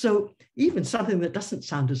 So even something that doesn't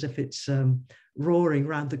sound as if it's roaring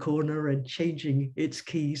round the corner and changing its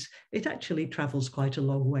keys, it actually travels quite a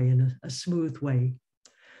long way in a smooth way.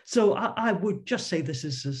 So I would just say this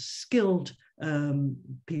is a skilled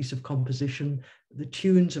piece of composition. The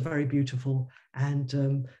tunes are very beautiful and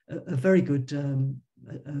a very good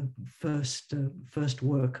first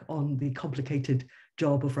work on the complicated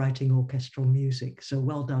job of writing orchestral music. So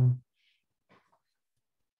well done.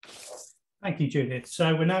 Thank you, Judith.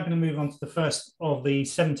 So we're now going to move on to the first of the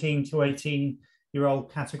 17 to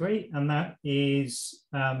 18-year-old category, and that is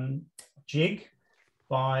Jig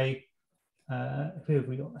by, who have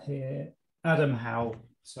we got here? Adam Howe.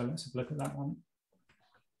 So let's have a look at that one.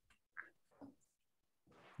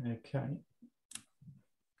 Okay.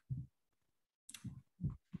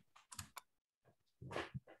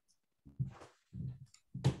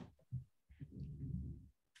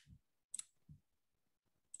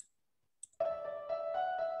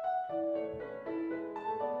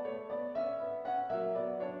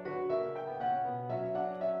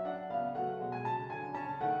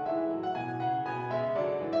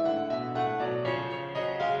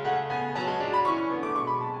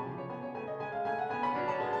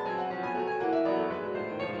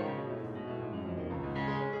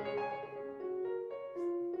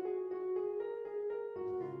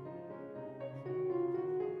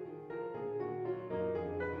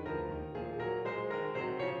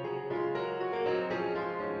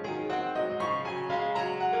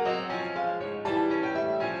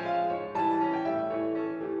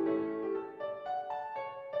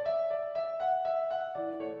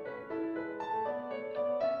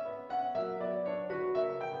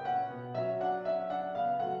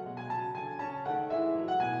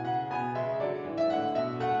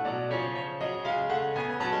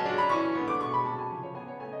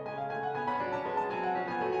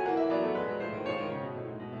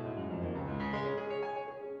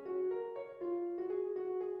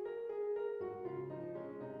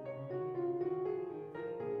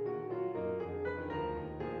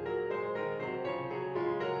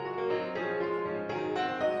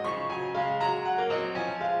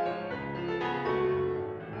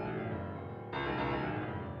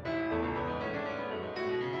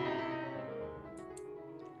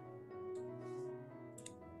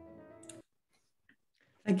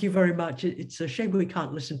 Thank you very much. It's a shame we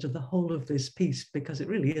can't listen to the whole of this piece because it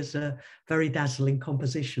really is a very dazzling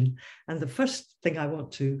composition. And the first thing I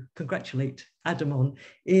want to congratulate Adam on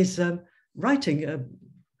is writing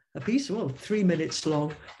a piece, well, 3 minutes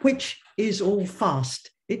long, which is all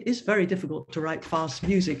fast. It is very difficult to write fast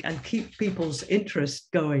music and keep people's interest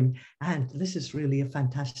going. And this is really a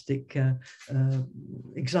fantastic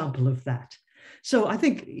example of that. So I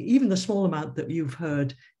think even the small amount that you've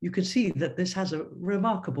heard, you can see that this has a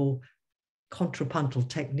remarkable contrapuntal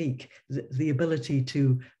technique, the ability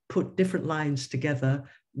to put different lines together,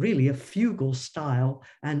 really a fugal style,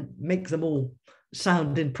 and make them all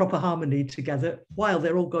sound in proper harmony together while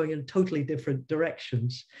they're all going in totally different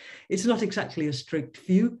directions. It's not exactly a strict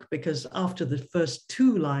fugue because after the first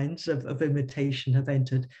 2 lines of imitation have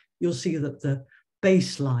entered, you'll see that the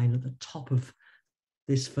bass line at the top of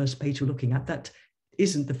this first page we're looking at, that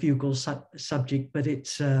isn't the fugal subject, but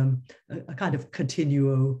it's a kind of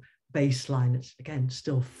continuo bass line. It's, again,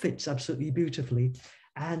 still fits absolutely beautifully.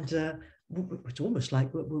 And it's almost like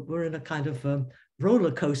we're in a kind of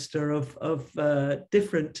roller coaster of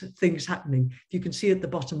different things happening. You can see at the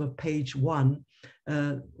bottom of page 1,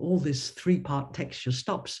 all this 3-part texture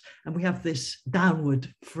stops, and we have this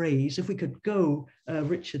downward phrase. If we could go,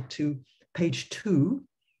 Richard, to page 2.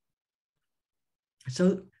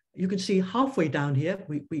 So you can see halfway down here,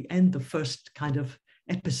 we end the first kind of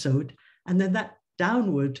episode, and then that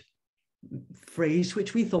downward phrase,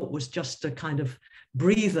 which we thought was just a kind of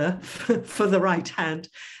breather for the right hand,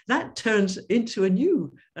 that turns into a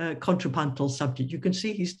new contrapuntal subject. You can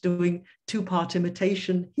see he's doing 2-part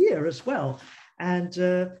imitation here as well. And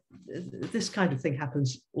this kind of thing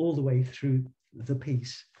happens all the way through the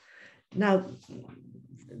piece. Now,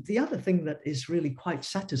 the other thing that is really quite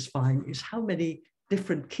satisfying is how many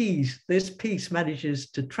different keys this piece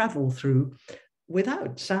manages to travel through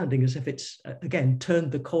without sounding as if it's, again,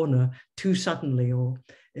 turned the corner too suddenly or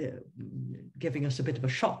giving us a bit of a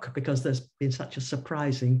shock because there's been such a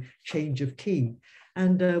surprising change of key.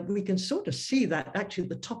 And we can sort of see that actually at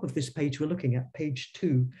the top of this page, we're looking at page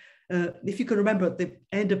 2. If you can remember at the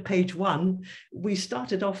end of page 1, we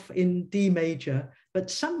started off in D major, but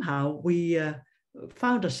somehow we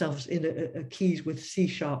found ourselves in a keys with C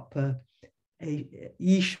sharp,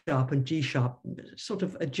 E sharp and G sharp, sort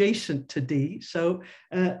of adjacent to D. So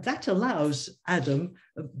that allows Adam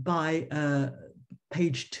by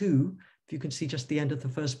page 2, if you can see just the end of the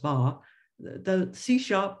first bar, the C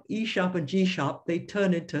sharp, E sharp and G sharp, they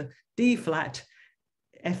turn into D flat,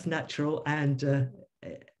 F natural and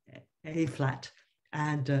A flat.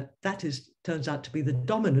 And that turns out to be the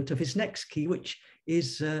dominant of his next key, which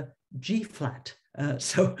is G flat.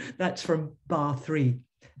 So that's from bar 3.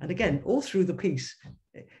 And again, all through the piece,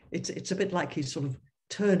 it's a bit like he's sort of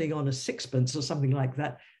turning on a sixpence or something like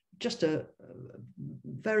that. Just a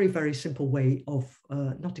very, very simple way of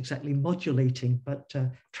not exactly modulating, but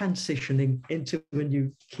transitioning into a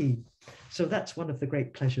new key. So that's one of the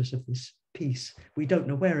great pleasures of this piece. We don't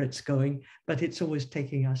know where it's going, but it's always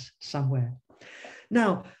taking us somewhere.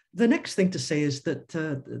 Now, the next thing to say is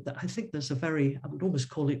that I think there's a very, I would almost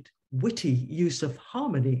call it witty use of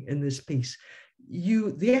harmony in this piece.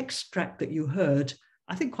 The extract that you heard,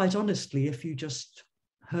 I think quite honestly, if you just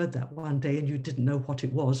heard that one day and you didn't know what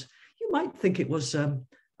it was, you might think it was a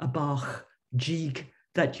Bach jig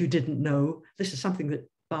that you didn't know. This is something that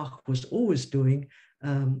Bach was always doing.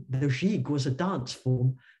 The jig was a dance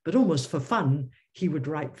form, but almost for fun, he would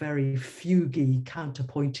write very fuguey,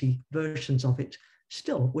 counterpointy versions of it,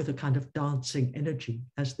 still with a kind of dancing energy,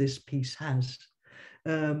 as this piece has.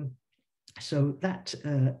 So that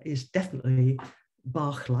is definitely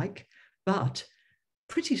Bach-like, but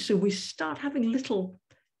pretty soon we start having little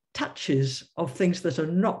touches of things that are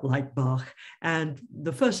not like Bach. And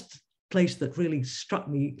the first place that really struck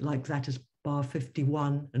me like that is bar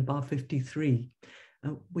 51 and bar 53.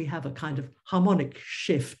 We have a kind of harmonic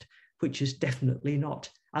shift, which is definitely not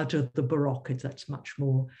out of the Baroque. That's much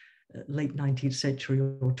more late 19th century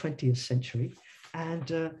or 20th century.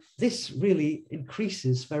 And this really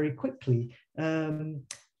increases very quickly.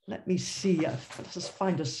 Let me see, let's just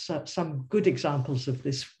find us some good examples of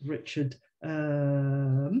this, Richard. By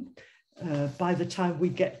the time we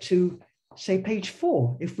get to, say, page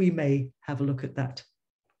 4, if we may have a look at that.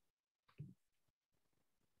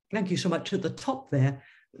 Thank you so much. At the top there,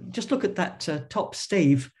 just look at that top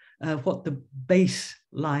stave, what the bass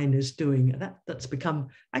line is doing. That's become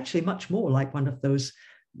actually much more like one of those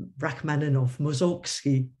Rachmaninoff,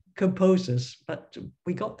 Mussorgsky composers, but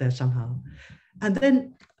we got there somehow. And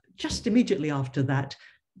then just immediately after that,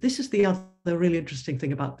 this is the other really interesting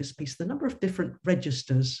thing about this piece, the number of different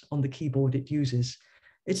registers on the keyboard it uses.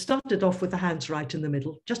 It started off with the hands right in the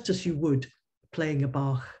middle, just as you would playing a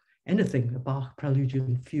Bach, anything, a Bach prelude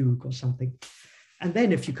and fugue or something. And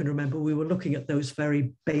then, if you can remember, we were looking at those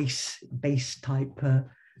very bass type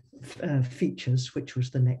features, which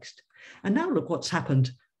was the next. And now look what's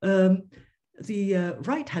happened. The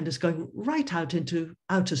right hand is going right out into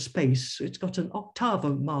outer space. So it's got an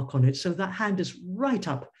octave mark on it. So that hand is right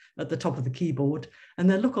up at the top of the keyboard. And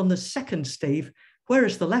then look on the second stave,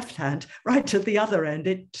 whereas the left hand, right at the other end,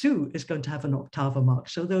 it too is going to have an octave mark.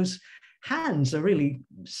 So those hands are really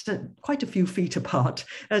quite a few feet apart.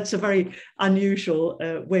 It's a very unusual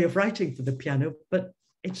way of writing for the piano, but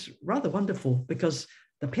it's rather wonderful because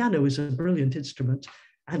the piano is a brilliant instrument.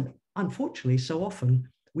 And unfortunately, so often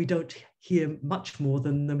we don't hear much more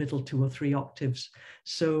than the middle 2 or 3 octaves.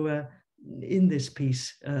 So in this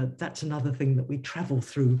piece, that's another thing that we travel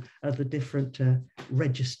through the different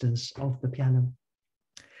registers of the piano.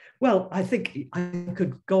 Well, I think I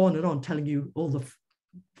could go on and on telling you all the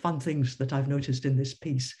fun things that I've noticed in this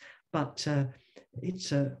piece, but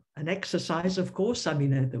it's an exercise, of course. I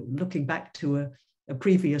mean, looking back to a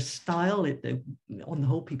previous style. On the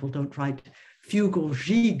whole, people don't write fugal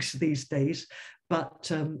gigs these days,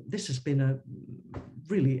 but this has been a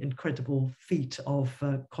really incredible feat of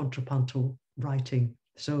contrapuntal writing.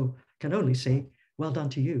 So I can only say, well done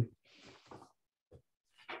to you.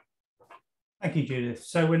 Thank you, Judith.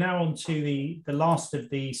 So we're now on to the last of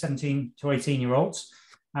the 17 to 18-year-olds.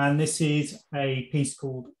 And this is a piece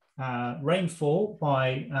called Rainfall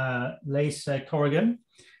by Lace Corrigan.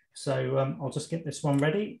 So I'll just get this one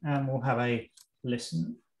ready and we'll have a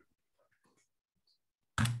listen.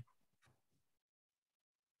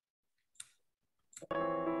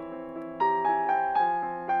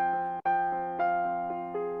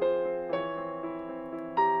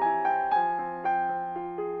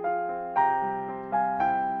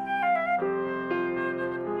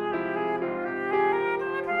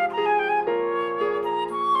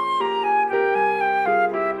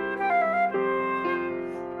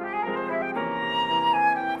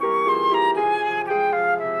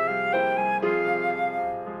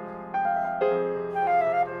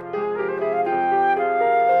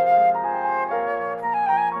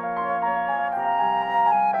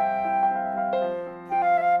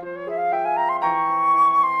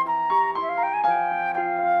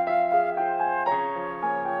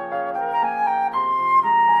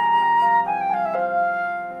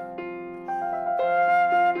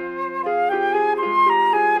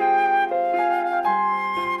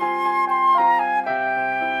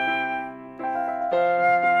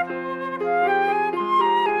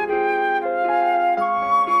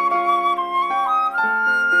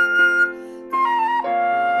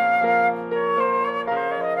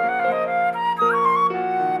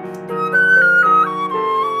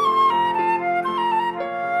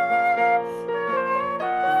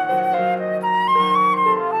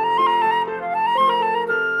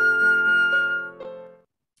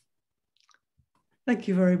 Thank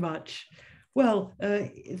you very much. Well,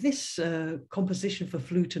 this composition for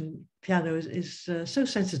flute and piano is so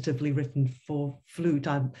sensitively written for flute.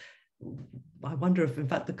 I wonder if, in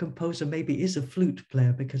fact, the composer maybe is a flute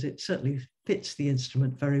player, because it certainly fits the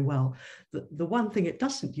instrument very well. The one thing it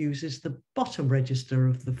doesn't use is the bottom register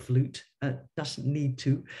of the flute. Doesn't need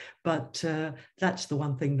to, but that's the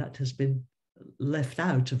one thing that has been left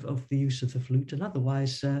out of the use of the flute, and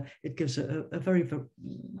otherwise it gives a very,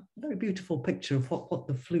 very beautiful picture of what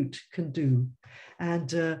the flute can do.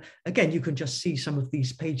 And again, you can just see some of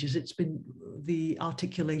these pages. It's been, the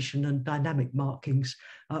articulation and dynamic markings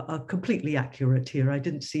are completely accurate here. I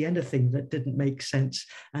didn't see anything that didn't make sense,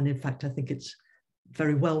 and in fact I think it's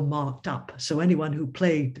very well marked up. So anyone who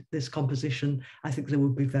played this composition, I think there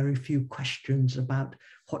would be very few questions about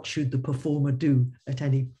what should the performer do at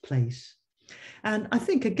any place. And I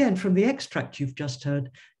think, again, from the extract you've just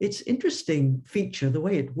heard, it's interesting feature, the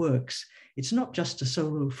way it works. It's not just a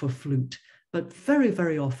solo for flute, but very,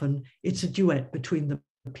 very often it's a duet between the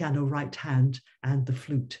piano right hand and the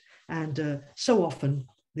flute. And so often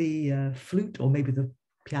the flute, or maybe the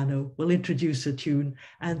piano, will introduce a tune,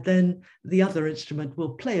 and then the other instrument will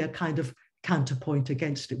play a kind of counterpoint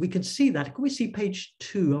against it. We can see that. Can we see page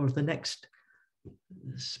 2 or the next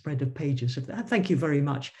spread of pages? Thank you very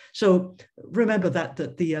much. So remember that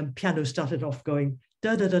the piano started off going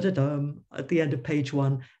da da da da dum at the end of page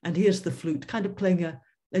 1, and here's the flute kind of playing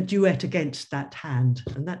a duet against that hand,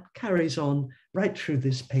 and that carries on right through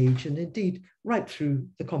this page, and indeed right through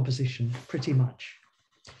the composition pretty much.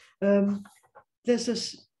 There's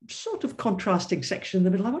a sort of contrasting section in the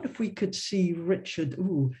middle. I wonder if we could see Richard.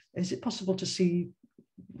 Ooh, is it possible to see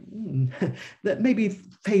that maybe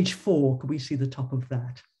page 4, could we see the top of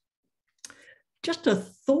that? Just a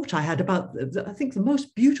thought I had about, I think the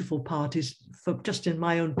most beautiful part is, for just in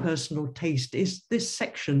my own personal taste, is this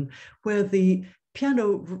section where the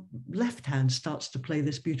piano left hand starts to play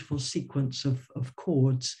this beautiful sequence of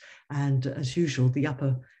chords, and as usual, the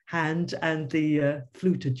upper hand and the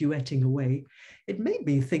flute are duetting away. It made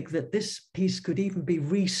me think that this piece could even be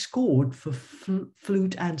rescored for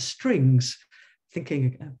flute and strings,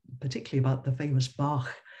 thinking particularly about the famous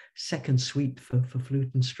Bach second suite for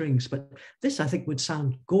flute and strings. But this, I think, would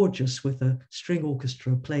sound gorgeous with a string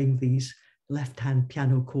orchestra playing these left-hand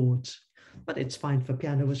piano chords. But it's fine for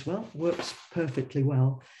piano as well, works perfectly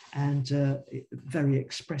well, and very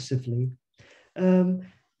expressively.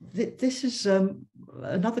 This is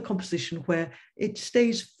another composition where it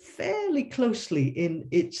stays fairly closely in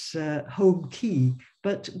its home key,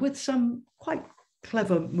 but with some quite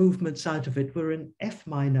clever movements out of it. We're in F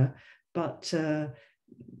minor, but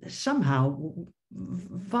somehow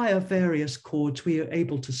via various chords we are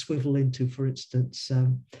able to swivel into, for instance,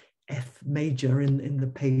 F major in the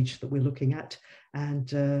page that we're looking at,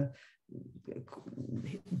 and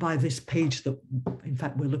by this page that, in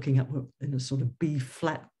fact, we're looking at, we're in a sort of B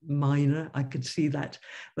flat minor. I could see that,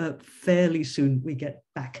 but fairly soon we get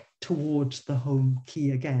back towards the home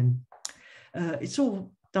key again. It's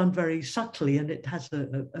all done very subtly, and it has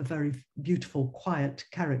a very beautiful, quiet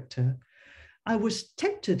character. I was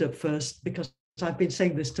tempted at first, because I've been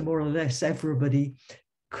saying this to more or less everybody,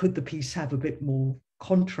 could the piece have a bit more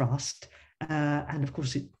contrast? And of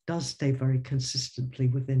course, it does stay very consistently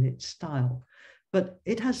within its style. But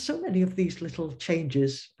it has so many of these little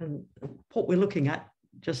changes. And what we're looking at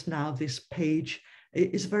just now, this page,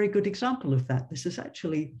 is a very good example of that. This is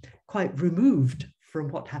actually quite removed from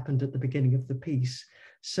what happened at the beginning of the piece.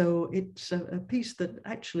 So it's a piece that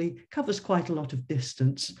actually covers quite a lot of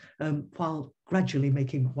distance while gradually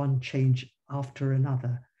making one change after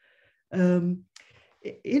another. In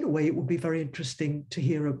a way, it would be very interesting to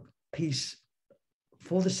hear a piece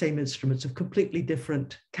for the same instruments of completely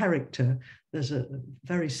different character. There's a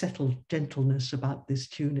very settled gentleness about this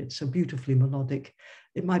tune. It's so beautifully melodic.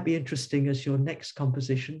 It might be interesting as your next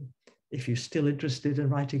composition, if you're still interested in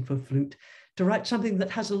writing for flute, to write something that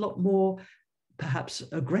has a lot more perhaps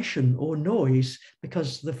aggression or noise,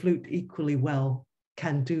 because the flute equally well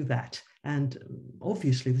can do that. And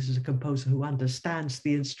obviously this is a composer who understands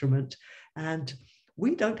the instrument, and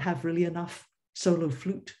we don't have really enough solo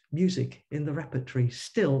flute music in the repertory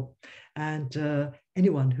still. And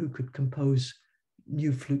anyone who could compose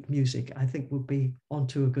new flute music, I think, would be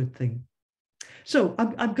onto a good thing. So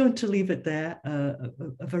I'm going to leave it there,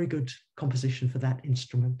 a very good composition for that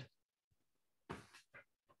instrument.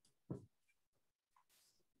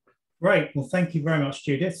 Great. Well, thank you very much,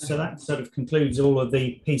 Judith. So that sort of concludes all of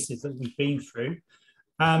the pieces that we've been through.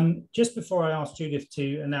 Just before I ask Judith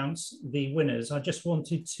to announce the winners, I just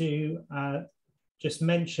wanted to just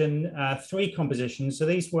mention 3 compositions. So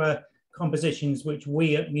these were compositions which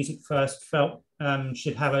we at MusicFirst felt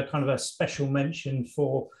should have a kind of a special mention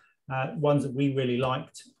for ones that we really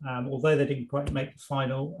liked. Although they didn't quite make the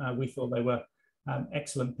final, we thought they were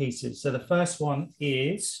excellent pieces. So the first one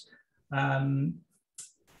is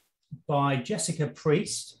by Jessica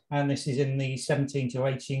Priest, and this is in the 17 to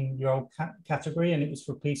 18-year-old category, and it was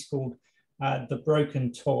for a piece called The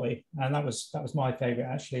Broken Toy, and that was my favorite,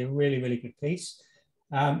 actually, a really, really good piece.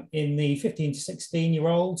 In the 15 to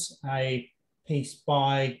 16-year-olds, a piece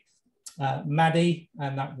by Maddie,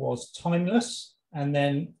 and that was Timeless. And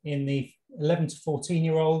then in the 11 to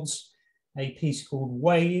 14-year-olds, a piece called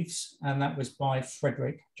Waves, and that was by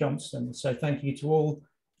Frederick Johnston. So thank you to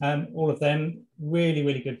all of them, really,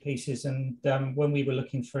 really good pieces. And when we were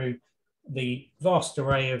looking through the vast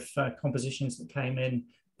array of compositions that came in,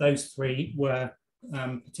 those 3 were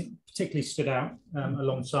particularly stood out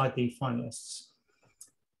alongside the finalists.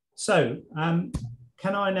 So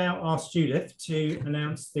can I now ask Judith to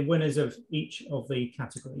announce the winners of each of the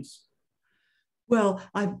categories? Well,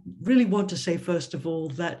 I really want to say, first of all,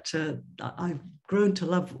 that I've grown to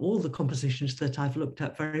love all the compositions that I've looked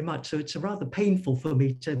at very much. So it's rather painful for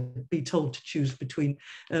me to be told to choose between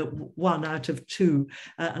 1 out of 2.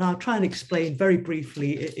 And I'll try and explain very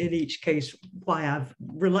briefly in each case why I've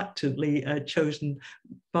reluctantly chosen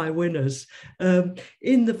my winners.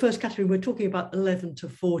 In the first category, we're talking about 11 to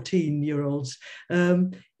 14-year-olds.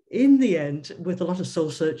 In the end, with a lot of soul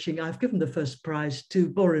searching, I've given the first prize to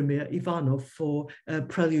Boromir Ivanov for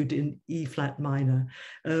Prelude in E flat minor.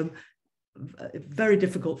 Very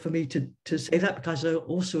difficult for me to say that, because I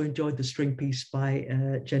also enjoyed the string piece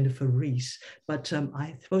by Jennifer Rees. But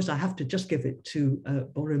I suppose I have to just give it to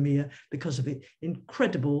Boromir because of it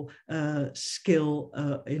incredible skill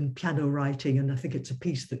in piano writing. And I think it's a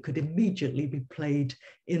piece that could immediately be played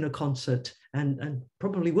in a concert, and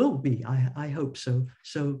probably will be, I hope so.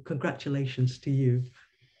 So congratulations to you.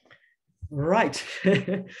 Right.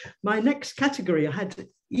 My next category, I had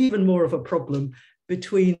even more of a problem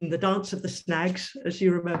between the Dance of the Snags, as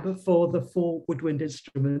you remember, for the 4 woodwind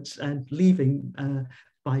instruments, and Leaving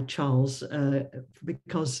by Charles,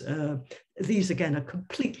 because these again are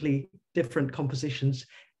completely different compositions,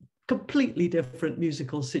 completely different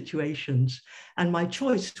musical situations. And my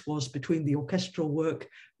choice was between the orchestral work,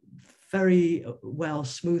 very well,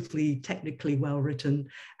 smoothly, technically well written,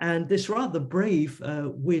 and this rather brave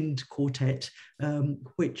wind quartet,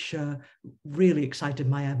 which really excited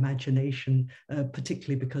my imagination,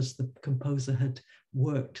 particularly because the composer had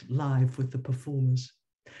worked live with the performers.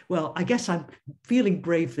 Well, I guess I'm feeling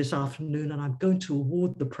brave this afternoon, and I'm going to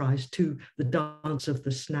award the prize to the Dance of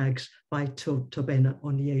the Snags by Tobena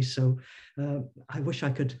Onyeso. I wish I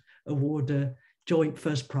could award a joint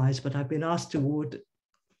first prize, but I've been asked to award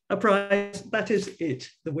a prize. That is it,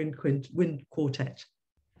 the Wind Quartet.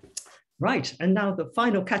 Right, and now the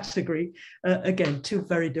final category, again, two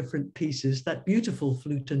very different pieces. That beautiful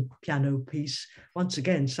flute and piano piece, once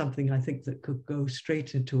again, something I think that could go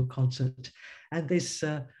straight into a concert. And this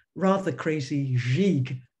rather crazy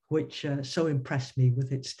gigue, which so impressed me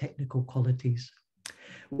with its technical qualities.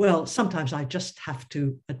 Well, sometimes I just have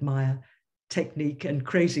to admire technique and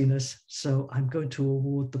craziness, so I'm going to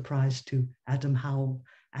award the prize to Adam Howell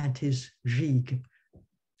and his gigue.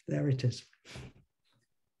 There it is.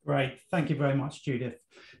 Great, thank you very much, Judith.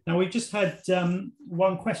 Now, we've just had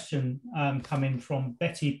one question come in from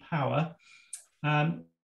Betty Power. To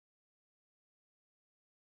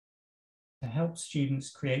help students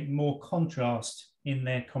create more contrast in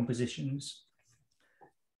their compositions.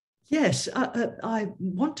 Yes, I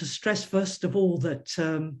want to stress first of all that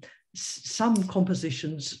some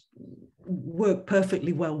compositions work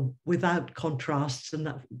perfectly well without contrasts, and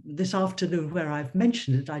that this afternoon where I've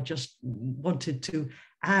mentioned it, I just wanted to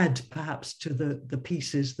add perhaps to the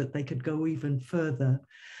pieces that they could go even further.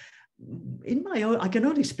 In my own, I can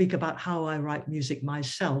only speak about how I write music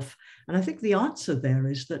myself, and I think the answer there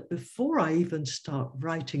is that before I even start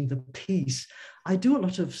writing the piece, I do a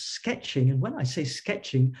lot of sketching, and when I say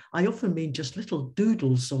sketching, I often mean just little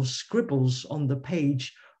doodles or scribbles on the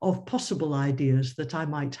page of possible ideas that I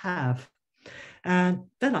might have. And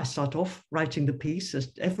then I start off writing the piece,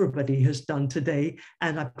 as everybody has done today,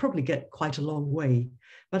 and I probably get quite a long way.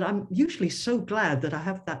 But I'm usually so glad that I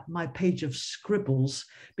have my page of scribbles,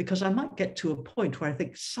 because I might get to a point where I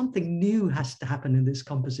think something new has to happen in this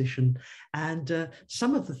composition. And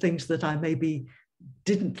some of the things that I maybe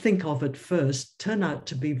didn't think of at first turn out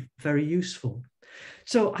to be very useful.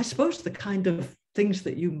 So I suppose the kind of things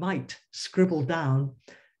that you might scribble down,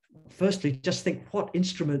 firstly, just think, what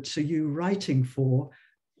instruments are you writing for?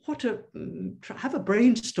 Have a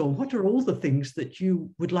brainstorm. What are all the things that you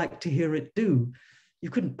would like to hear it do? You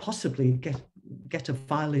couldn't possibly get a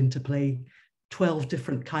violin to play 12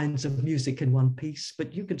 different kinds of music in one piece,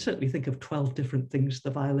 but you can certainly think of 12 different things the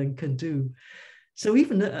violin can do. So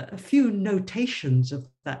even a few notations of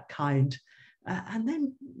that kind, and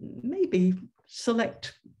then maybe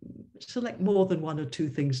select more than one or two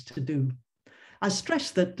things to do. I stress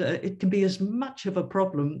that it can be as much of a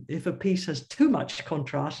problem if a piece has too much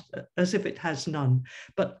contrast as if it has none.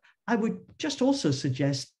 But I would just also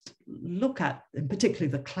suggest look at, in particularly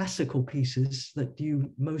the classical pieces that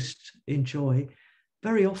you most enjoy.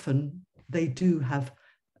 Very often they do have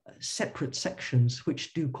separate sections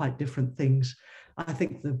which do quite different things. I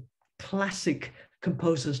think the classic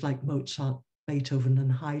composers like Mozart, Beethoven,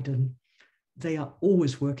 and Haydn, they are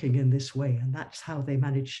always working in this way, and that's how they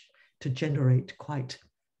manage to generate quite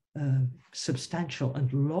substantial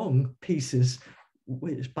and long pieces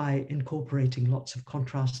by incorporating lots of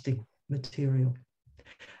contrasting material.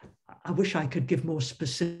 I wish I could give more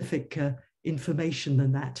specific information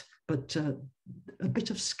than that, but a bit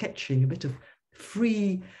of sketching, a bit of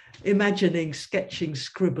free imagining, sketching,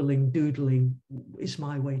 scribbling, doodling is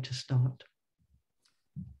my way to start.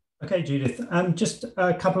 Okay, Judith, just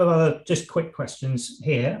a couple of other just quick questions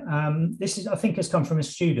here. This is, I think, has come from a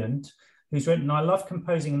student who's written, I love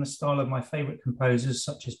composing in the style of my favorite composers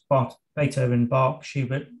such as Beethoven, Bach,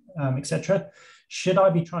 Schubert, etc. Should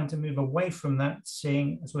I be trying to move away from that,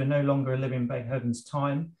 seeing as we're no longer living Beethoven's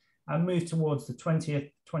time, and move towards the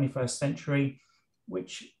 20th, 21st century,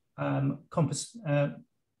 which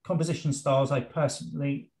composition styles I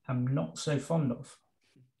personally am not so fond of?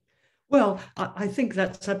 Well, I think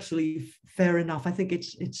that's absolutely fair enough. I think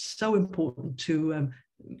it's so important to,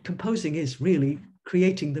 composing is really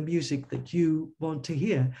creating the music that you want to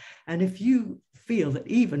hear. And if you feel that,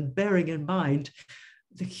 even bearing in mind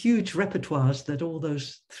the huge repertoires that all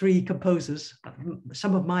those three composers,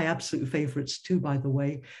 some of my absolute favorites too, by the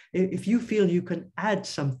way, if you feel you can add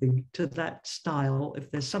something to that style,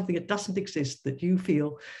 if there's something that doesn't exist that you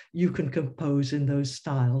feel you can compose in those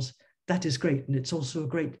styles, that is great. And it's also a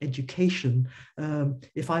great education.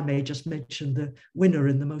 If I may just mention the winner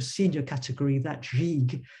in the most senior category, that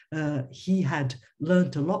gigue, he had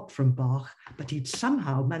learned a lot from Bach, but he'd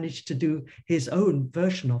somehow managed to do his own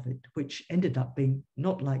version of it, which ended up being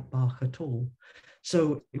not like Bach at all.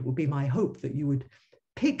 So it would be my hope that you would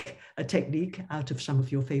pick a technique out of some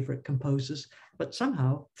of your favorite composers, but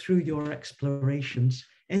somehow through your explorations,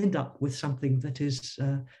 end up with something that is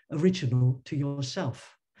original to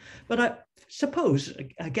yourself. But I suppose,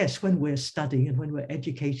 I guess, when we're studying and when we're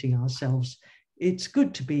educating ourselves, it's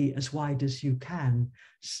good to be as wide as you can.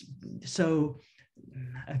 So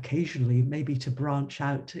occasionally, maybe to branch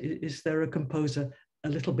out, is there a composer a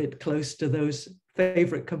little bit close to those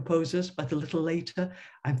favorite composers, but a little later?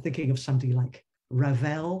 I'm thinking of somebody like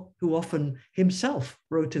Ravel, who often himself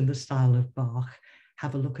wrote in the style of Bach.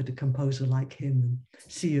 Have a look at a composer like him and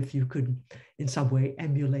see if you could in some way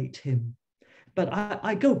emulate him. But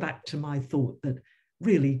I go back to my thought that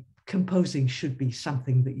really composing should be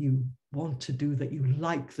something that you want to do, that you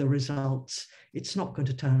like the results. It's not going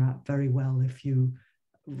to turn out very well if you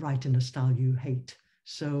write in a style you hate.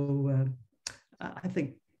 So I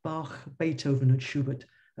think Bach, Beethoven and Schubert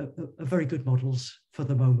are very good models for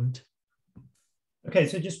the moment. Okay,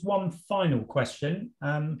 so just one final question.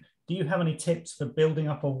 Do you have any tips for building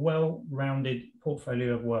up a well-rounded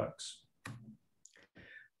portfolio of works?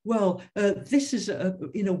 Well, this is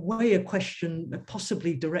in a way a question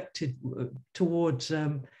possibly directed towards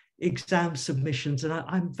exam submissions, and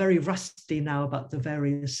I'm very rusty now about the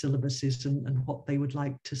various syllabuses and what they would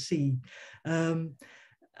like to see.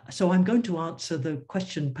 So I'm going to answer the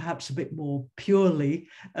question perhaps a bit more purely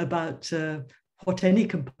about what any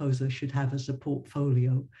composer should have as a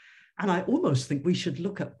portfolio. And I almost think we should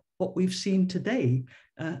look at what we've seen today.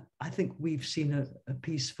 I think we've seen a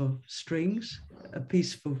piece for strings, a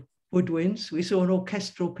piece for woodwinds. We saw an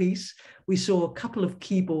orchestral piece. We saw a couple of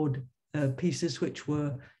keyboard pieces which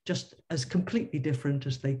were just as completely different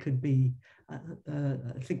as they could be. I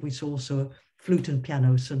think we saw also a flute and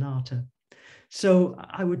piano sonata. So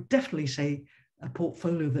I would definitely say a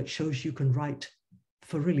portfolio that shows you can write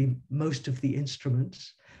for really most of the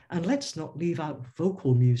instruments. And let's not leave out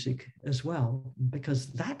vocal music as well,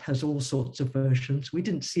 because that has all sorts of versions. We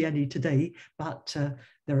didn't see any today, but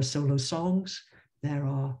there are solo songs, there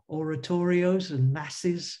are oratorios and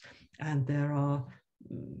masses, and there are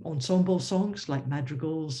ensemble songs like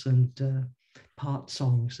madrigals and part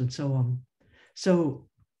songs and so on. So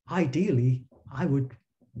ideally, I would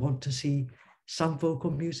want to see some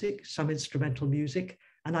vocal music, some instrumental music,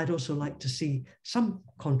 and I'd also like to see some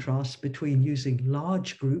contrast between using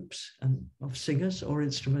large groups of singers or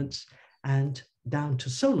instruments and down to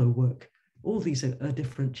solo work. All these are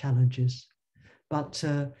different challenges. But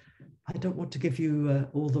I don't want to give you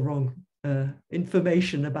all the wrong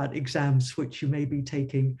information about exams, which you may be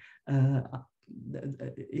taking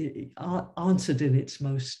answered in its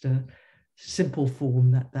most simple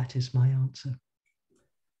form. That is my answer.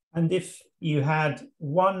 And if you had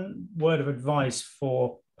one word of advice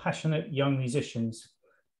for passionate young musicians,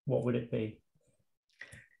 what would it be?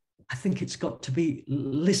 I think it's got to be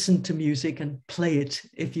listen to music and play it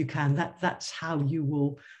if you can. That's how you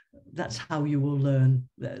will learn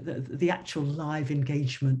the actual live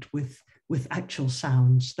engagement with actual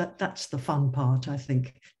sounds. That's the fun part, I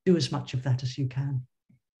think. Do as much of that as you can.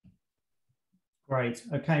 Great.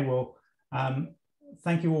 Okay, well,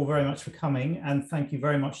 thank you all very much for coming, and thank you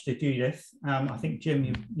very much to Judith. I think, Jim,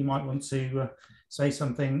 you might want to say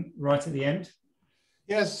something right at the end.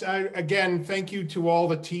 Yes, again, thank you to all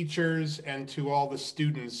the teachers and to all the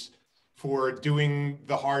students for doing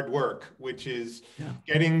the hard work, which is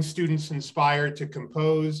getting students inspired to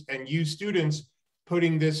compose, and you students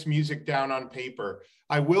putting this music down on paper.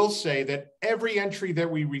 I will say that every entry that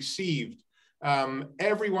we received,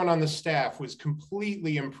 everyone on the staff was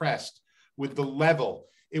completely impressed with the level.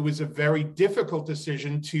 It was a very difficult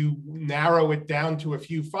decision to narrow it down to a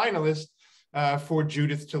few finalists for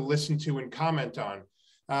Judith to listen to and comment on.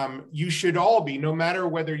 You should all be, no matter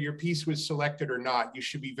whether your piece was selected or not, you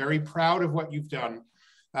should be very proud of what you've done.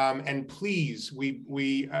 And please,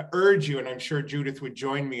 we urge you, and I'm sure Judith would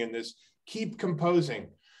join me in this, keep composing,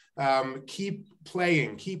 keep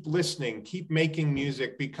playing, keep listening, keep making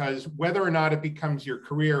music, because whether or not it becomes your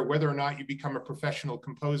career, whether or not you become a professional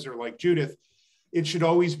composer like Judith, it should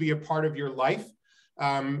always be a part of your life.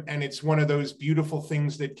 And it's one of those beautiful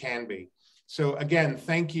things that can be. So again,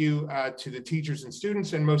 thank you to the teachers and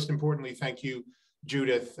students, and most importantly, thank you,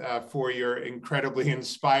 Judith, for your incredibly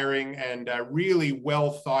inspiring and really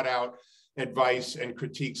well thought out advice and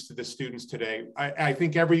critiques to the students today. I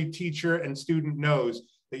think every teacher and student knows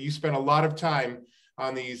that you spent a lot of time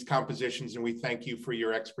on these compositions, and we thank you for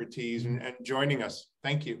your expertise and joining us.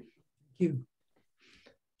 Thank you. Thank you.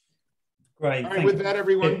 Great. All right, with that,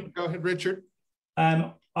 everyone, go ahead, Richard.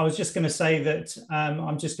 I was just going to say that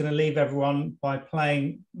I'm just going to leave everyone by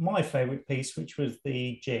playing my favorite piece, which was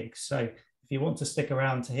the jig. So if you want to stick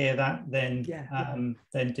around to hear that, then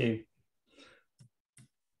do.